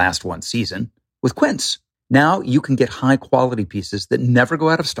that only last one season with Quince. Now you can get high-quality pieces that never go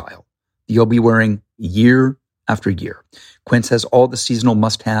out of style, that you'll be wearing year after year. Quince has all the seasonal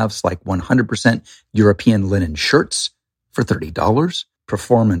must-haves like 100% European linen shirts for $30,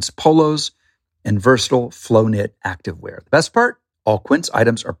 performance polos, and versatile flow knit activewear. The best part? All Quince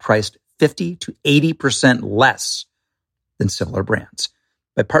items are priced 50 to 80% less than similar brands.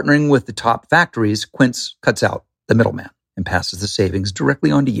 By partnering with the top factories, Quince cuts out the middleman and passes the savings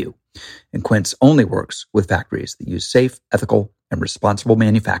directly onto you. And Quince only works with factories that use safe, ethical, and responsible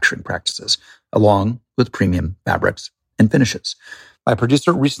manufacturing practices, along with premium fabrics and finishes. My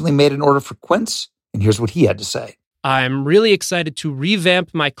producer recently made an order for Quince, and here's what he had to say. I'm really excited to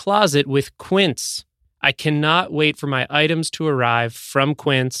revamp my closet with Quince. I cannot wait for my items to arrive from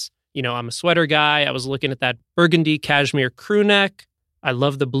Quince. You know, I'm a sweater guy. I was looking at that burgundy cashmere crew neck. I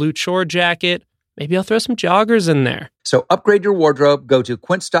love the blue chore jacket. Maybe I'll throw some joggers in there. So upgrade your wardrobe. Go to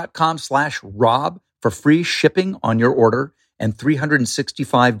quince.com/Rob for free shipping on your order and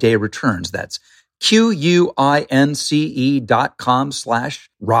 365-day returns. That's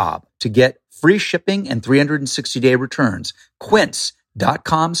QUINCE.com/Rob to get free shipping and 360-day returns.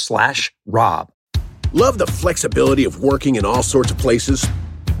 Quince.com/Rob. Love the flexibility of working in all sorts of places?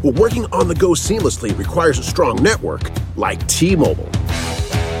 Well, working on the go seamlessly requires a strong network like T-Mobile.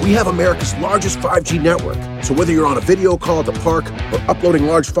 We have America's largest 5G network, so whether you're on a video call at the park or uploading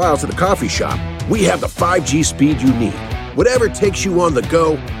large files at the coffee shop, we have the 5G speed you need. Whatever takes you on the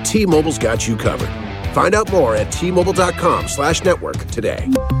go, T-Mobile's got you covered. Find out more at T-Mobile.com/network today.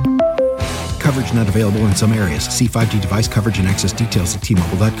 Coverage not available in some areas. See 5G device coverage and access details at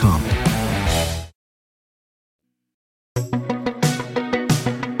T-Mobile.com.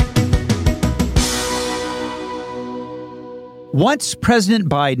 Once President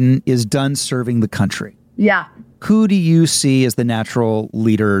Biden is done serving the country, Yeah. who do you see as the natural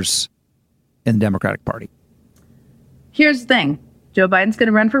leaders in the Democratic Party? Here's the thing. Joe Biden's going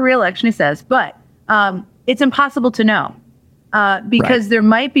to run for re-election, he says, but it's impossible to know because there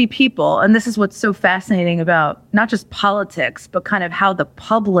might be people, and this is what's so fascinating about not just politics, but kind of how the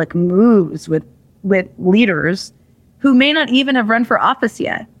public moves with leaders who may not even have run for office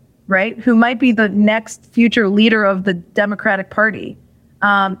yet, right? Who might be the next future leader of the Democratic Party.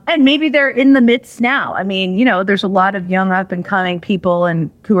 And maybe they're in the midst now. I mean, you know, there's a lot of young up and coming people and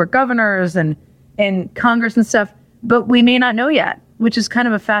who are governors and in Congress and stuff, but we may not know yet, which is kind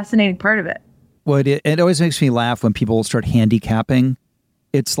of a fascinating part of it. Well, it always makes me laugh when people start handicapping.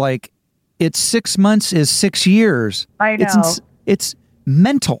 It's like, it's 6 months is 6 years. I know. It's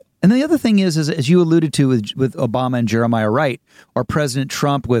mental. And the other thing is as you alluded to with Obama and Jeremiah Wright, or President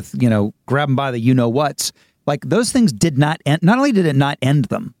Trump with, you know, grab them by the you-know-whats, like those things did not end. Not only did it not end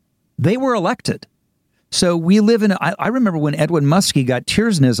them, they were elected. So we live in, I remember when Edwin Muskie got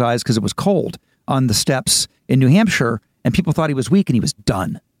tears in his eyes because it was cold on the steps in New Hampshire, and people thought he was weak and he was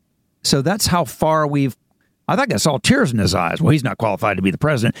done. So that's how far I think I saw tears in his eyes. Well, he's not qualified to be the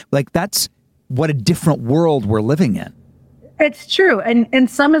president. Like, that's what a different world we're living in. It's true. And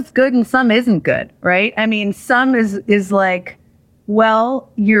some is good and some isn't good, right? I mean, some is like,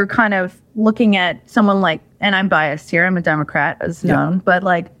 well, you're kind of looking at someone like, and I'm biased here, I'm a Democrat as known, but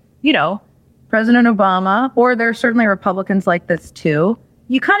like, you know, President Obama, or there's certainly Republicans like this too.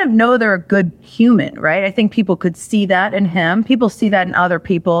 You kind of know they're a good human, right? I think people could see that in him. People see that in other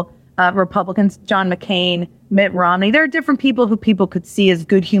people, Republicans, John McCain, Mitt Romney. There are different people who people could see as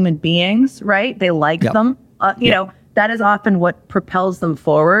good human beings, right? They like them, you know. That is often what propels them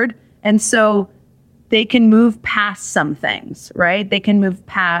forward. And so they can move past some things, right? They can move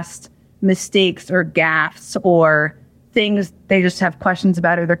past mistakes or gaffes or things they just have questions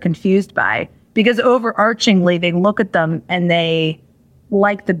about or they're confused by. Because overarchingly, they look at them and they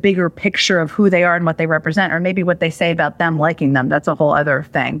like the bigger picture of who they are and what they represent, or maybe what they say about them liking them. That's a whole other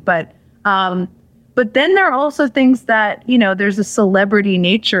thing. But then there are also things that, you know, there's a celebrity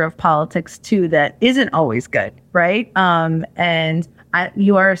nature of politics too that isn't always good, right?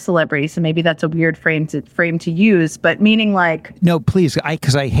 You are a celebrity, so maybe that's a weird frame to use, but meaning like, no, please,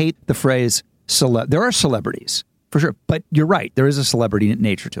 because I hate the phrase there are celebrities for sure, but you're right, there is a celebrity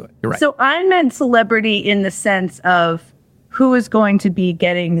nature to it. You're right. So I meant celebrity in the sense of who is going to be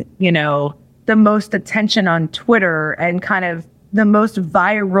getting, you know, the most attention on Twitter and kind of the most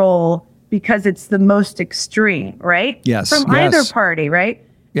viral because it's the most extreme, right? Yes. From either party, right?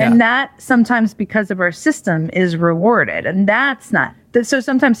 Yeah. And that sometimes because of our system is rewarded. And that's not. So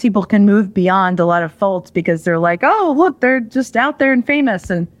sometimes people can move beyond a lot of faults because they're like, oh, look, they're just out there and famous.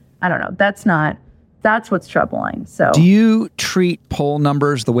 And I don't know. That's what's troubling. So do you treat poll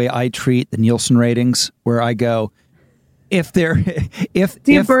numbers the way I treat the Nielsen ratings, where I go, do you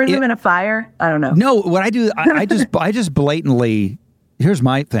burn them in a fire? I don't know. No, what I do, I just blatantly. Here's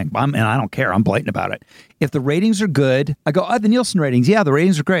my thing, and I don't care. I'm blatant about it. If the ratings are good, I go, the Nielsen ratings. Yeah, the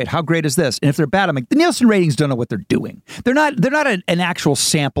ratings are great. How great is this? And if they're bad, I'm like, the Nielsen ratings don't know what they're doing. They're not an actual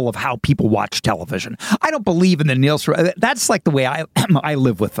sample of how people watch television. I don't believe in the Nielsen. That's like the way I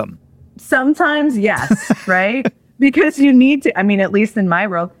live with them. Sometimes, yes, right? Because you need to. I mean, at least in my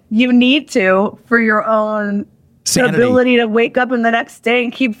world, you need to for your own sanity, ability to wake up in the next day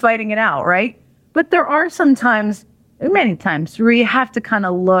and keep fighting it out, right? But there are some times. many times where you have to kind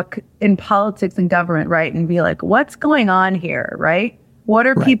of look in politics and government, right? And be like, what's going on here, right? What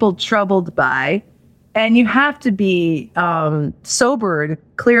are people troubled by? And you have to be sobered,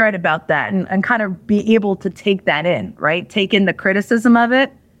 clear-eyed about that and kind of be able to take that in, right? Take in the criticism of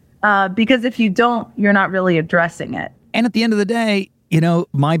it. Because if you don't, you're not really addressing it. And at the end of the day,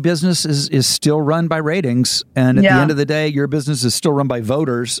 my business is still run by ratings. And at the end of the day, your business is still run by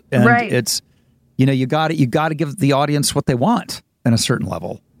voters. And it's, you got to give the audience what they want at a certain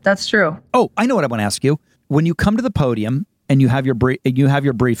level. That's true. Oh, I know what I want to ask you. When you come to the podium and you have your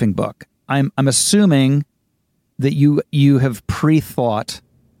briefing book, I'm assuming that you have pre-thought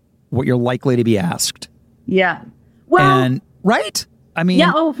what you're likely to be asked. Yeah. Well, right? I mean,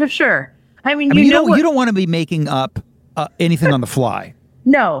 yeah. Oh, for sure. I mean, you don't want to be making up anything on the fly.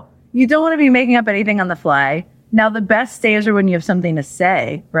 No, you don't want to be making up anything on the fly. Now, the best days are when you have something to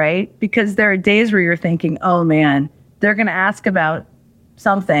say, right? Because there are days where you're thinking, oh man, they're going to ask about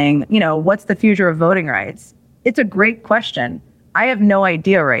something, what's the future of voting rights? It's a great question. I have no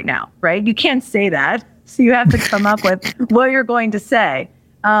idea right now, right? You can't say that. So you have to come up with what you're going to say.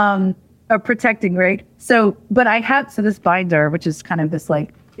 Protecting, right? But I have, this binder, which is kind of this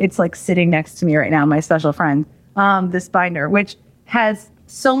it's sitting next to me right now, my special friend, this binder, which has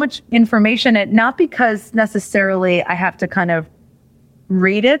so much information in it, not because necessarily I have to kind of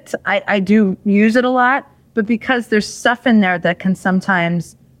read it. I do use it a lot, but because there's stuff in there that can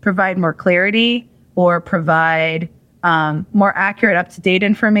sometimes provide more clarity or provide more accurate, up-to-date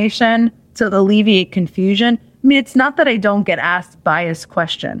information to alleviate confusion. I mean, it's not that I don't get asked biased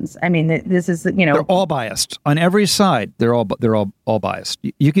questions. I mean, this is, They're all biased on every side. They're all biased.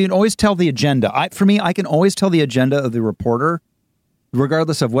 You can always tell the agenda. I can always tell the agenda of the reporter,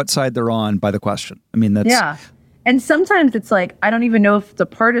 regardless of what side they're on, by the question. I mean, that's... Yeah. And sometimes it's I don't even know if it's a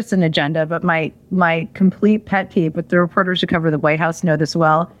partisan agenda, but my complete pet peeve, but the reporters who cover the White House know this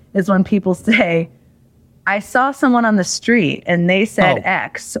well, is when people say, I saw someone on the street and they said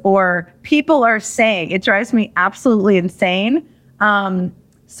X, or people are saying, it drives me absolutely insane.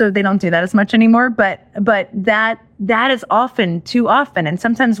 So they don't do that as much anymore, but that is often too often. And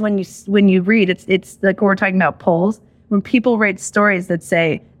sometimes when you read, it's like we're talking about polls, when people write stories that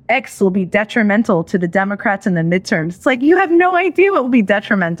say X will be detrimental to the Democrats in the midterms. It's like, you have no idea what will be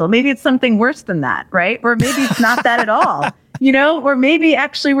detrimental. Maybe it's something worse than that, right? Or maybe it's not that at all, or maybe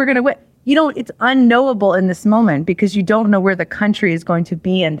actually we're going to win. It's unknowable in this moment because you don't know where the country is going to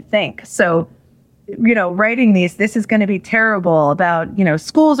be and think. So, writing this is going to be terrible about,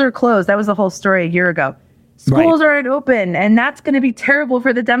 schools are closed. That was the whole story a year ago. Schools aren't open, and that's going to be terrible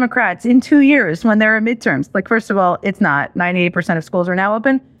for the Democrats in 2 years when there are midterms. First of all, it's not. 98% of schools are now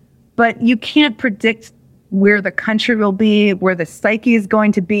open, but you can't predict where the country will be, where the psyche is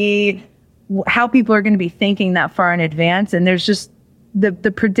going to be, how people are going to be thinking that far in advance. And there's just, the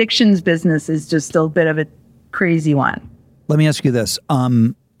predictions business is just still a bit of a crazy one. Let me ask you this.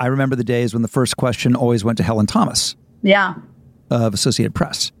 I remember the days when the first question always went to Helen Thomas. Yeah. Of Associated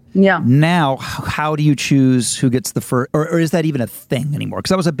Press. Yeah. Now, how do you choose who gets the first, or is that even a thing anymore?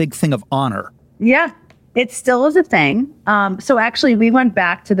 Because that was a big thing of honor. Yeah, it still is a thing. So actually, we went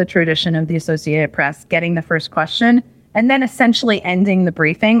back to the tradition of the Associated Press getting the first question and then essentially ending the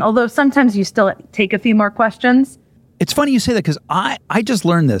briefing, although sometimes you still take a few more questions. It's funny you say that because I just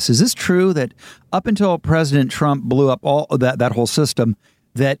learned this. Is this true that up until President Trump blew up all of that whole system,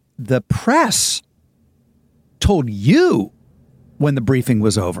 that the press told you when the briefing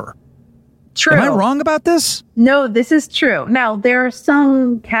was over? True. Am I wrong about this? No, this is true. Now, there are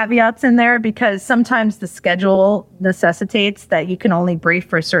some caveats in there because sometimes the schedule necessitates that you can only brief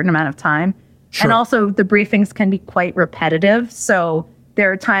for a certain amount of time. Sure. And also the briefings can be quite repetitive. So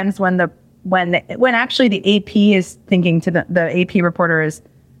there are times when actually the AP is thinking to the AP reporter is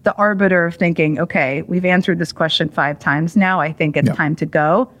the arbiter of thinking, okay, we've answered this question 5 times now. I think it's time to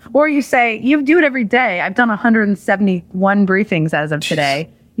go. Or you say, you do it every day. I've done 171 briefings as of today.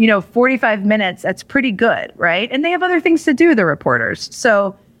 45 minutes, that's pretty good, right? And they have other things to do, the reporters.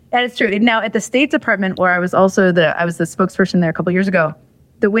 So that is true. Now, at the State Department, where I was the spokesperson there a couple years ago,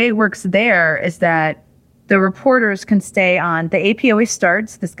 the way it works there is that the reporters can stay on. The AP always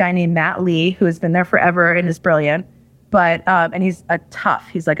starts, this guy named Matt Lee, who has been there forever and is brilliant. But, and he's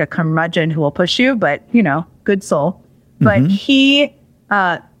he's like a curmudgeon who will push you, but, good soul. But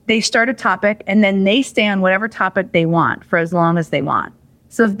they start a topic and then they stay on whatever topic they want for as long as they want.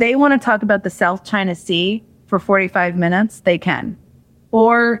 So if they want to talk about the South China Sea for 45 minutes, they can.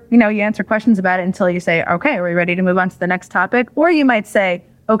 Or, you answer questions about it until you say, okay, are we ready to move on to the next topic? Or you might say,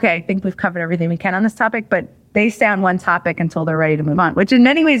 okay, I think we've covered everything we can on this topic, but they stay on one topic until they're ready to move on, which in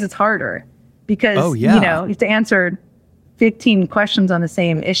many ways is harder because, you have to answer 15 questions on the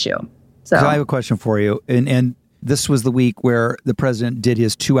same issue. So I have a question for you. And this was the week where the president did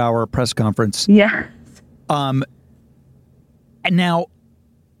his 2-hour press conference. Yeah. And now,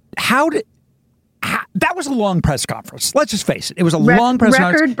 that was a long press conference. Let's just face it. It was a long press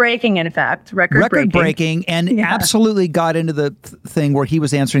conference. Record-breaking, in fact. Record-breaking, and absolutely got into the thing where he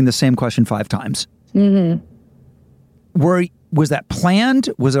was answering the same question 5 times. Mm-hmm. Was that planned?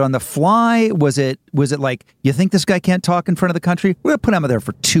 Was it on the fly? Was it like, you think this guy can't talk in front of the country? We're going to put him there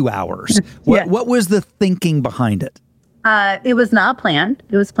for 2 hours. What was the thinking behind it? It was not planned.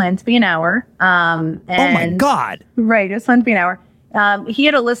 It was planned to be an hour. Oh my God. Right. It was planned to be an hour. He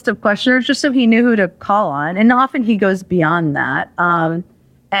had a list of questioners just so he knew who to call on. And often he goes beyond that. I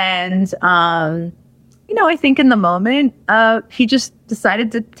think in the moment, he just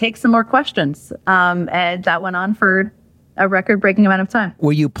decided to take some more questions. And that went on for a record-breaking amount of time.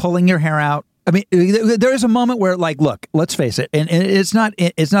 Were you pulling your hair out? I mean, there is a moment where, like, look, let's face it, and it's not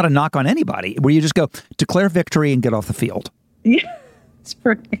a knock on anybody, where you just go, declare victory and get off the field. Yeah, it's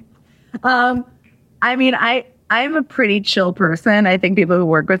pretty. I'm a pretty chill person. I think people who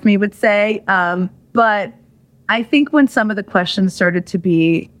work with me would say, but I think when some of the questions started to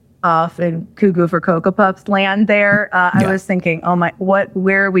be off in Cuckoo for Cocoa Puffs land there, I was thinking,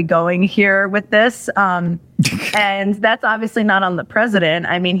 where are we going here with this? And that's obviously not on the president.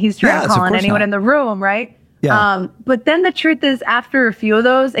 I mean, he's trying to call on anyone in the room, right? Yeah. But then the truth is, after a few of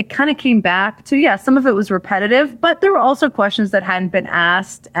those, it kind of came back to, some of it was repetitive, but there were also questions that hadn't been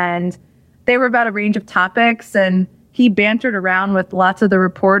asked, and they were about a range of topics, and he bantered around with lots of the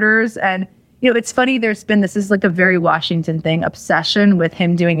reporters. And it's funny, this is like a very Washington thing, obsession with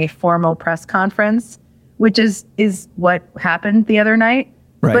him doing a formal press conference, which is what happened the other night.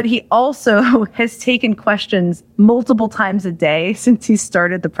 Right. But he also has taken questions multiple times a day since he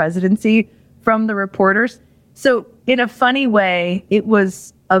started the presidency from the reporters. So in a funny way, it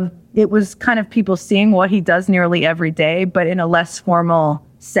was kind of people seeing what he does nearly every day, but in a less formal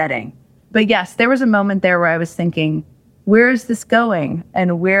setting. But yes, there was a moment there where I was thinking, where is this going?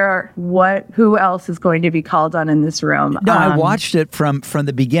 And who else is going to be called on in this room? No, I watched it from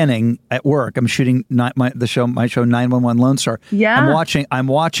the beginning at work. I'm shooting my show 911 Lone Star. Yeah. I'm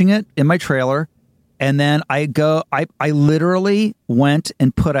watching it in my trailer. And then I literally went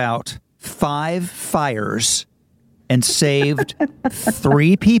and put out 5 fires and saved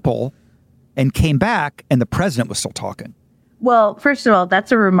 3 people and came back, and the president was still talking. Well, first of all,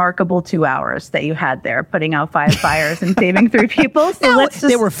 that's a remarkable 2 hours that you had there, putting out 5 fires and saving 3 people. So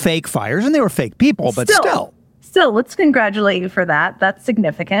they were fake fires and they were fake people, but still. Still, let's congratulate you for that. That's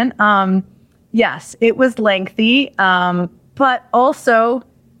significant. Yes, it was lengthy, but also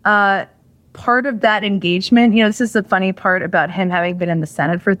part of that engagement, this is the funny part about him having been in the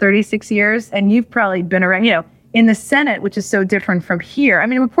Senate for 36 years, and you've probably been around, in the Senate, which is so different from here. I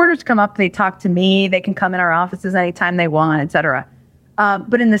mean, reporters come up, they talk to me, they can come in our offices anytime they want, et cetera.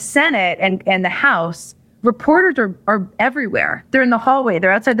 But in the Senate and the House, reporters are everywhere. They're in the hallway,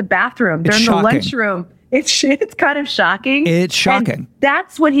 they're outside the bathroom, they're in the lunchroom. It's kind of shocking. It's shocking. And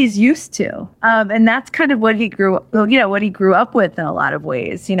that's what he's used to. And that's kind of what he grew up with in a lot of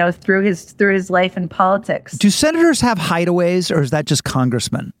ways, through his life in politics. Do senators have hideaways, or is that just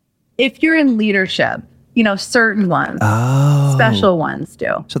congressmen? If you're in leadership, certain ones, special ones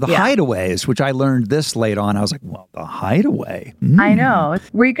do. So the hideaways, which I learned this late on, I was like, well, the hideaway. I know.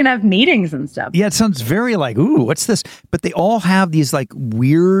 Where you can have meetings and stuff. Yeah, it sounds very like, ooh, what's this? But they all have these like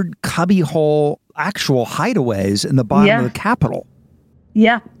weird cubbyhole actual hideaways in the bottom of the Capitol.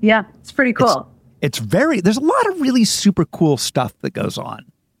 Yeah. It's pretty cool. There's a lot of really super cool stuff that goes on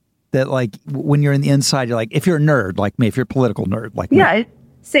that, like, when you're in the inside, you're like, if you're a nerd like me, if you're a political nerd like me.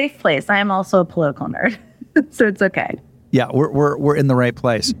 Safe place. I am also a political nerd, so it's okay. Yeah, we're in the right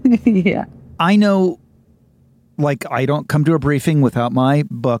place. Yeah. I know, like, I don't come to a briefing without my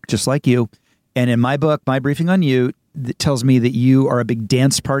book, just like you. And in my book, My Briefing on You, it tells me that you are a big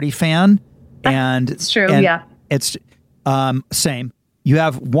dance party fan. And it's true. It's same. You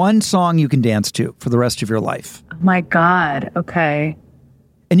have one song you can dance to for the rest of your life. Oh my God. Okay.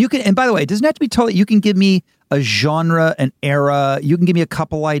 And by the way, it doesn't have to be totally, you can give me a genre, an era. You can give me a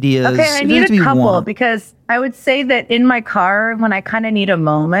couple ideas. Okay, I need a couple because I would say that in my car, when I kind of need a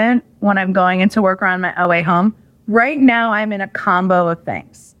moment, when I'm going into work or on my way home, right now I'm in a combo of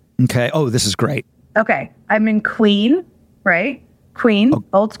things. Okay. Oh, this is great. Okay. I'm in Queen, right? Queen,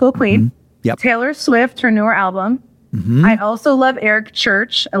 old school Queen. Mm-hmm. Yep. Taylor Swift, her newer album. Mm-hmm. I also love Eric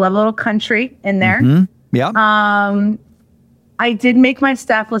Church. I love a little country in there. Mm-hmm. Yeah. I did make my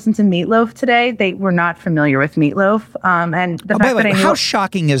staff listen to Meatloaf today. They were not familiar with Meatloaf. And the fact that I knew, how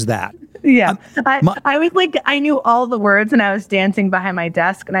shocking is that? Yeah. I was like, I knew all the words and I was dancing behind my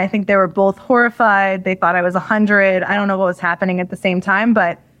desk. And I think they were both horrified. They thought I was 100. I don't know what was happening at the same time.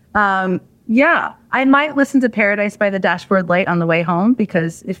 But yeah, I might listen to Paradise by the Dashboard Light on the way home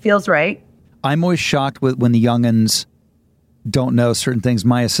because it feels right. I'm always shocked when the youngins don't know certain things.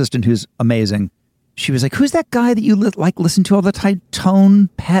 My assistant, who's amazing, she was like, who's that guy that you listen to all the time? Tone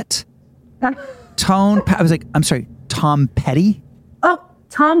Pet? Tone Pet? I was like, I'm sorry, Tom Petty? Oh,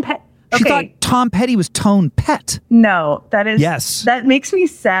 Tom Petty. She Okay. thought Tom Petty was Tone Pet. No, that is, Yes. that makes me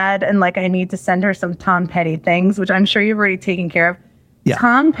sad. And like, I need to send her some Tom Petty things, which I'm sure you've already taken care of. Yeah.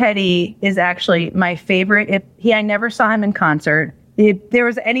 Tom Petty is actually my favorite. I never saw him in concert. If there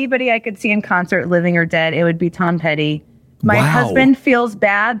was anybody I could see in concert, living or dead, it would be Tom Petty. My Wow. husband feels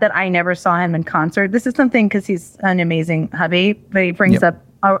bad that I never saw him in concert. This is something because he's an amazing hubby, but he brings up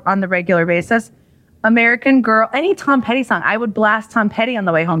on the regular basis. American Girl, any Tom Petty song, I would blast Tom Petty on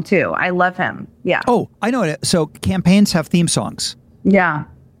the way home too. I love him. Yeah. Oh, I know it. So campaigns have theme songs. Yeah.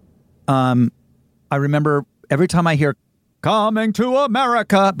 I remember every time I hear Coming to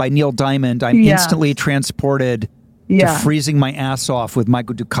America by Neil Diamond, I'm instantly transported to freezing my ass off with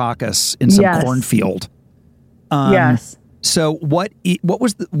Michael Dukakis in some cornfield. Yes. So what do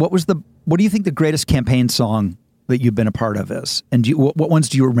you think the greatest campaign song that you've been a part of is? And what ones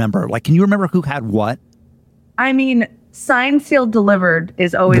do you remember? Like, can you remember who had what? I mean, Signed, Sealed, Delivered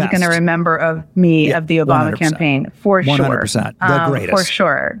is always going to remember of me, of the Obama 100%. campaign, for sure. 100%. The greatest. For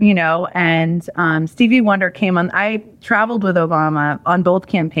sure. You know, and Stevie Wonder came on. I traveled with Obama on both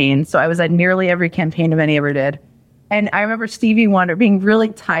campaigns, so I was at nearly every campaign of any ever did. And I remember Stevie Wonder being really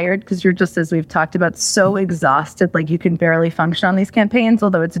tired because you're just, as we've talked about, so exhausted, like you can barely function on these campaigns,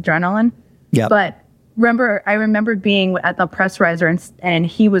 although it's adrenaline. Yeah. But I remember being at the press riser and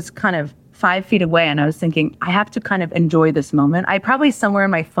he was kind of 5 feet away, and I was thinking, I have to kind of enjoy this moment. I probably somewhere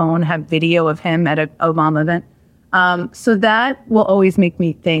in my phone have video of him at an Obama event. So that will always make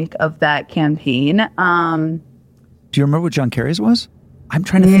me think of that campaign. Do you remember what John Kerry's was? I'm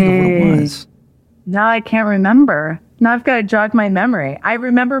trying to think of what it was. No, I can't remember. Now I've got to jog my memory. I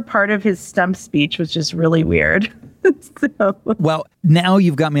remember part of his stump speech was just really weird. Well, now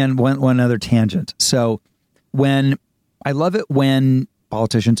you've got me on one other tangent. So I love it when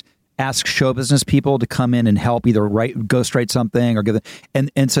politicians ask show business people to come in and help either ghostwrite something or give them.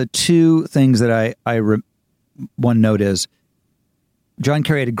 And so two things that one note is John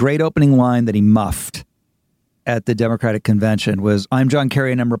Kerry had a great opening line that he muffed at the Democratic convention was, I'm John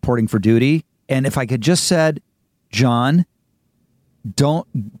Kerry and I'm reporting for duty. And if I could just said, John,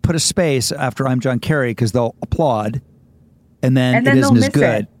 don't put a space after I'm John Kerry because they'll applaud and then it isn't as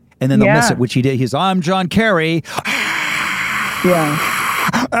good. And then they'll miss it, which he did. He's, I'm John Kerry. Yeah.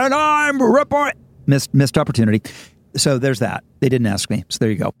 And I'm reporting. Missed opportunity. So there's that. They didn't ask me. So there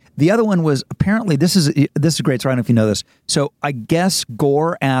you go. The other one was apparently, this is great. So I don't know if you know this. So I guess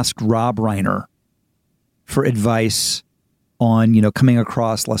Gore asked Rob Reiner for advice on, coming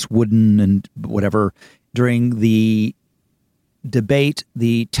across less wooden and whatever during the debate,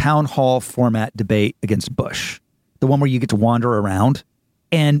 the town hall format debate against Bush, the one where you get to wander around.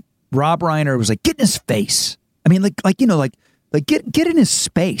 And Rob Reiner was like, get in his face. I mean, get in his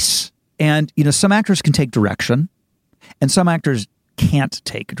space. And, some actors can take direction and some actors can't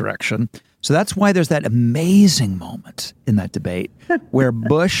take direction. So that's why there's that amazing moment in that debate where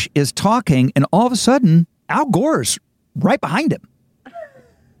Bush is talking and all of a sudden Al Gore's right behind him.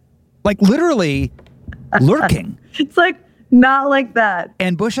 Like literally lurking. It's like, not like that.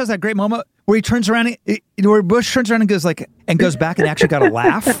 And Bush has that great moment where he turns around, and goes goes back and actually got a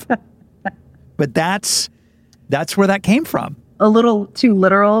laugh. But that's where that came from. A little too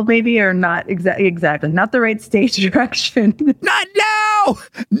literal, maybe, or not exactly. Not the right stage direction. Not now!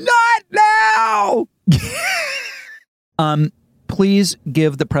 Not now! Please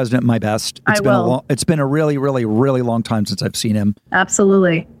give the president my best. It's been a really, really, really long time since I've seen him.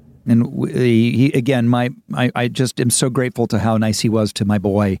 Absolutely. And he again, I just am so grateful to how nice he was to my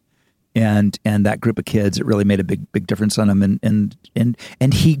boy, and that group of kids. It really made a big difference on him,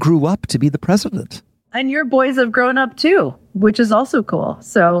 and he grew up to be the president. And your boys have grown up too, which is also cool.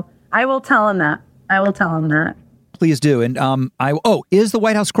 So I will tell him that. Please do. And is the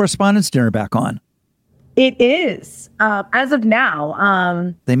White House Correspondents' Dinner back on? It is. As of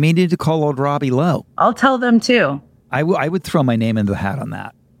now. They may need to call old Robbie Lowe. I'll tell them too. I would throw my name into the hat on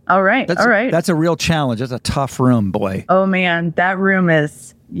that. All right. That's a real challenge. That's a tough room, boy. Oh man, that room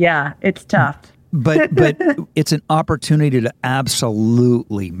is, it's tough. But it's an opportunity to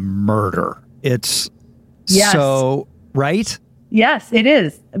absolutely murder. It's so, right? Yes, it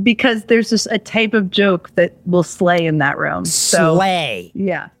is. Because there's just a type of joke that will slay in that room. Slay.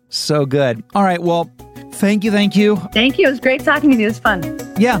 Yeah. So good. All right. Well, thank you. Thank you. It was great talking with you. It was fun.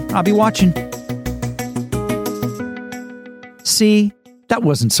 Yeah, I'll be watching. See, that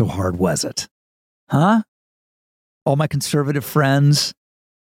wasn't so hard, was it? Huh? All my conservative friends.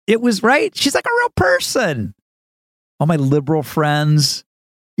 It was right. She's like a real person. All my liberal friends.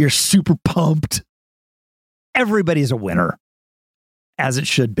 You're super pumped. Everybody's a winner. As it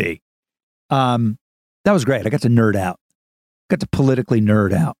should be. That was great. I got to nerd out. Got to politically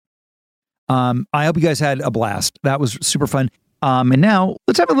nerd out. I hope you guys had a blast. That was super fun. And now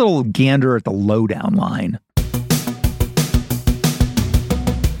let's have a little gander at the lowdown line.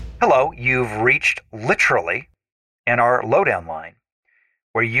 Hello, you've reached literally in our lowdown line,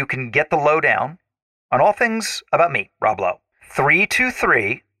 where you can get the lowdown on all things about me, Rob Lowe.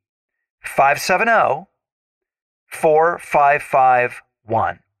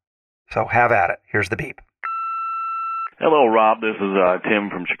 323-570-4551. So have at it. Here's the beep. Hello, Rob. This is Tim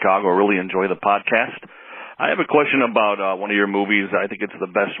from Chicago. I really enjoy the podcast. I have a question about one of your movies. I think it's the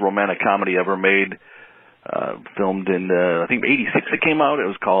best romantic comedy ever made. Filmed in, I think, 86 it came out. It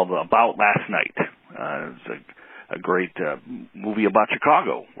was called About Last Night. It's a great movie about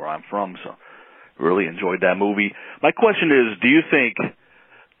Chicago, where I'm from, so really enjoyed that movie. My question is, do you think,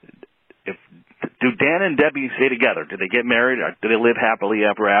 do Dan and Debbie stay together? Do they get married? Or do they live happily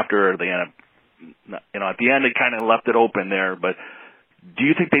ever after? Or they end up, at the end they kind of left it open there, but do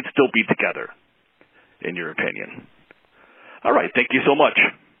you think they'd still be together, in your opinion? All right, thank you so much.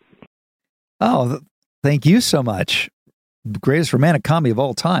 Oh, thank you so much. Greatest romantic comedy of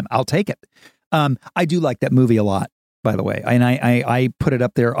all time. I'll take it. I do like that movie a lot, by the way. And I put it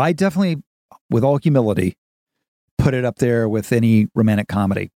up there. I definitely, with all humility, put it up there with any romantic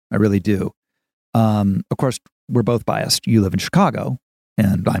comedy. I really do. Of course, we're both biased. You live in Chicago,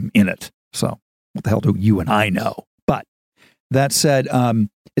 and I'm in it. So what the hell do you and I know? But that said,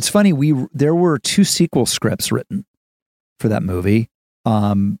 it's funny. There were 2 sequel scripts written for that movie,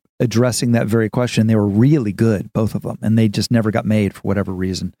 addressing that very question. They were really good, both of them, and they just never got made for whatever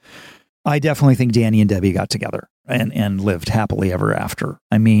reason. I definitely think Danny and Debbie got together and lived happily ever after.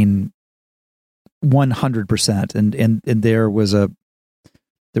 I mean, 100%. And there was a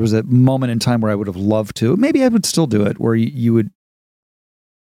moment in time where I would have loved to. Maybe I would still do it, where you would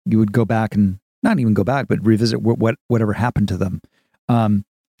go back and not even go back, but revisit whatever happened to them.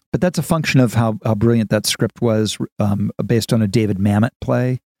 But that's a function of how brilliant that script was, based on a David Mamet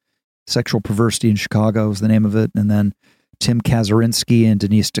play. Sexual Perversity in Chicago is the name of it. And then Tim Kazurinsky and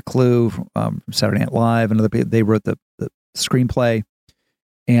Denise DeClue from Saturday Night Live and other people, they wrote the screenplay.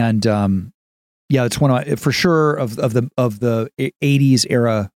 And yeah, it's one for sure of the 80s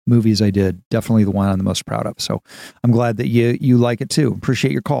era movies I did. Definitely the one I'm the most proud of. So I'm glad that you like it too.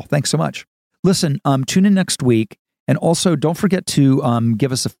 Appreciate your call. Thanks so much. Listen, tune in next week. And also don't forget to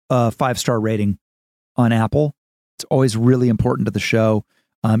give us a 5-star rating on Apple. It's always really important to the show.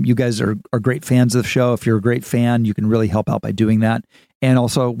 You guys are great fans of the show. If you're a great fan, you can really help out by doing that. And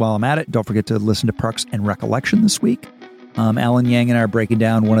also, while I'm at it, don't forget to listen to Parks and Recollection this week. Alan Yang and I are breaking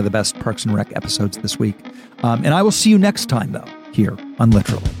down one of the best Parks and Rec episodes this week. And I will see you next time, though, here on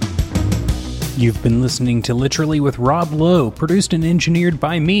Literally. You've been listening to Literally with Rob Lowe, produced and engineered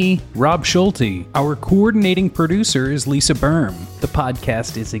by me, Rob Schulte. Our coordinating producer is Lisa Berm. The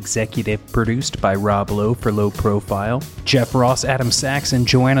podcast is executive produced by Rob Lowe for Low Profile, Jeff Ross, Adam Sachs, and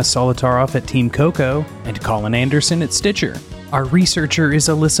Joanna Solitaroff at Team Coco, and Colin Anderson at Stitcher. Our researcher is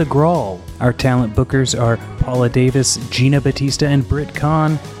Alyssa Grawl. Our talent bookers are Paula Davis, Gina Batista, and Britt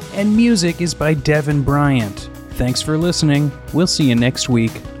Kahn. And music is by Devin Bryant. Thanks for listening. We'll see you next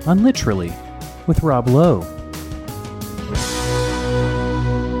week on Literally with Rob Lowe.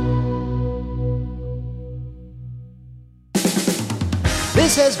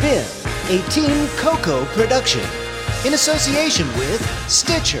 This has been a Team Coco production in association with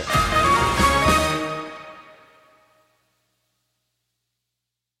Stitcher.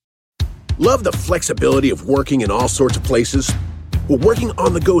 Love the flexibility of working in all sorts of places? Well, working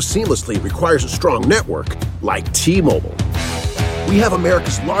on the go seamlessly requires a strong network like T-Mobile. We have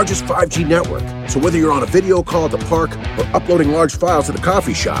America's largest 5G network, so whether you're on a video call at the park or uploading large files at a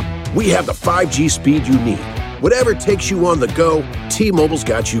coffee shop, we have the 5G speed you need. Whatever takes you on the go, T-Mobile's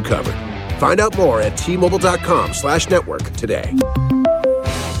got you covered. Find out more at T-Mobile.com/network today.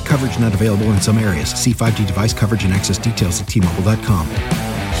 Coverage not available in some areas. See 5G device coverage and access details at T-Mobile.com.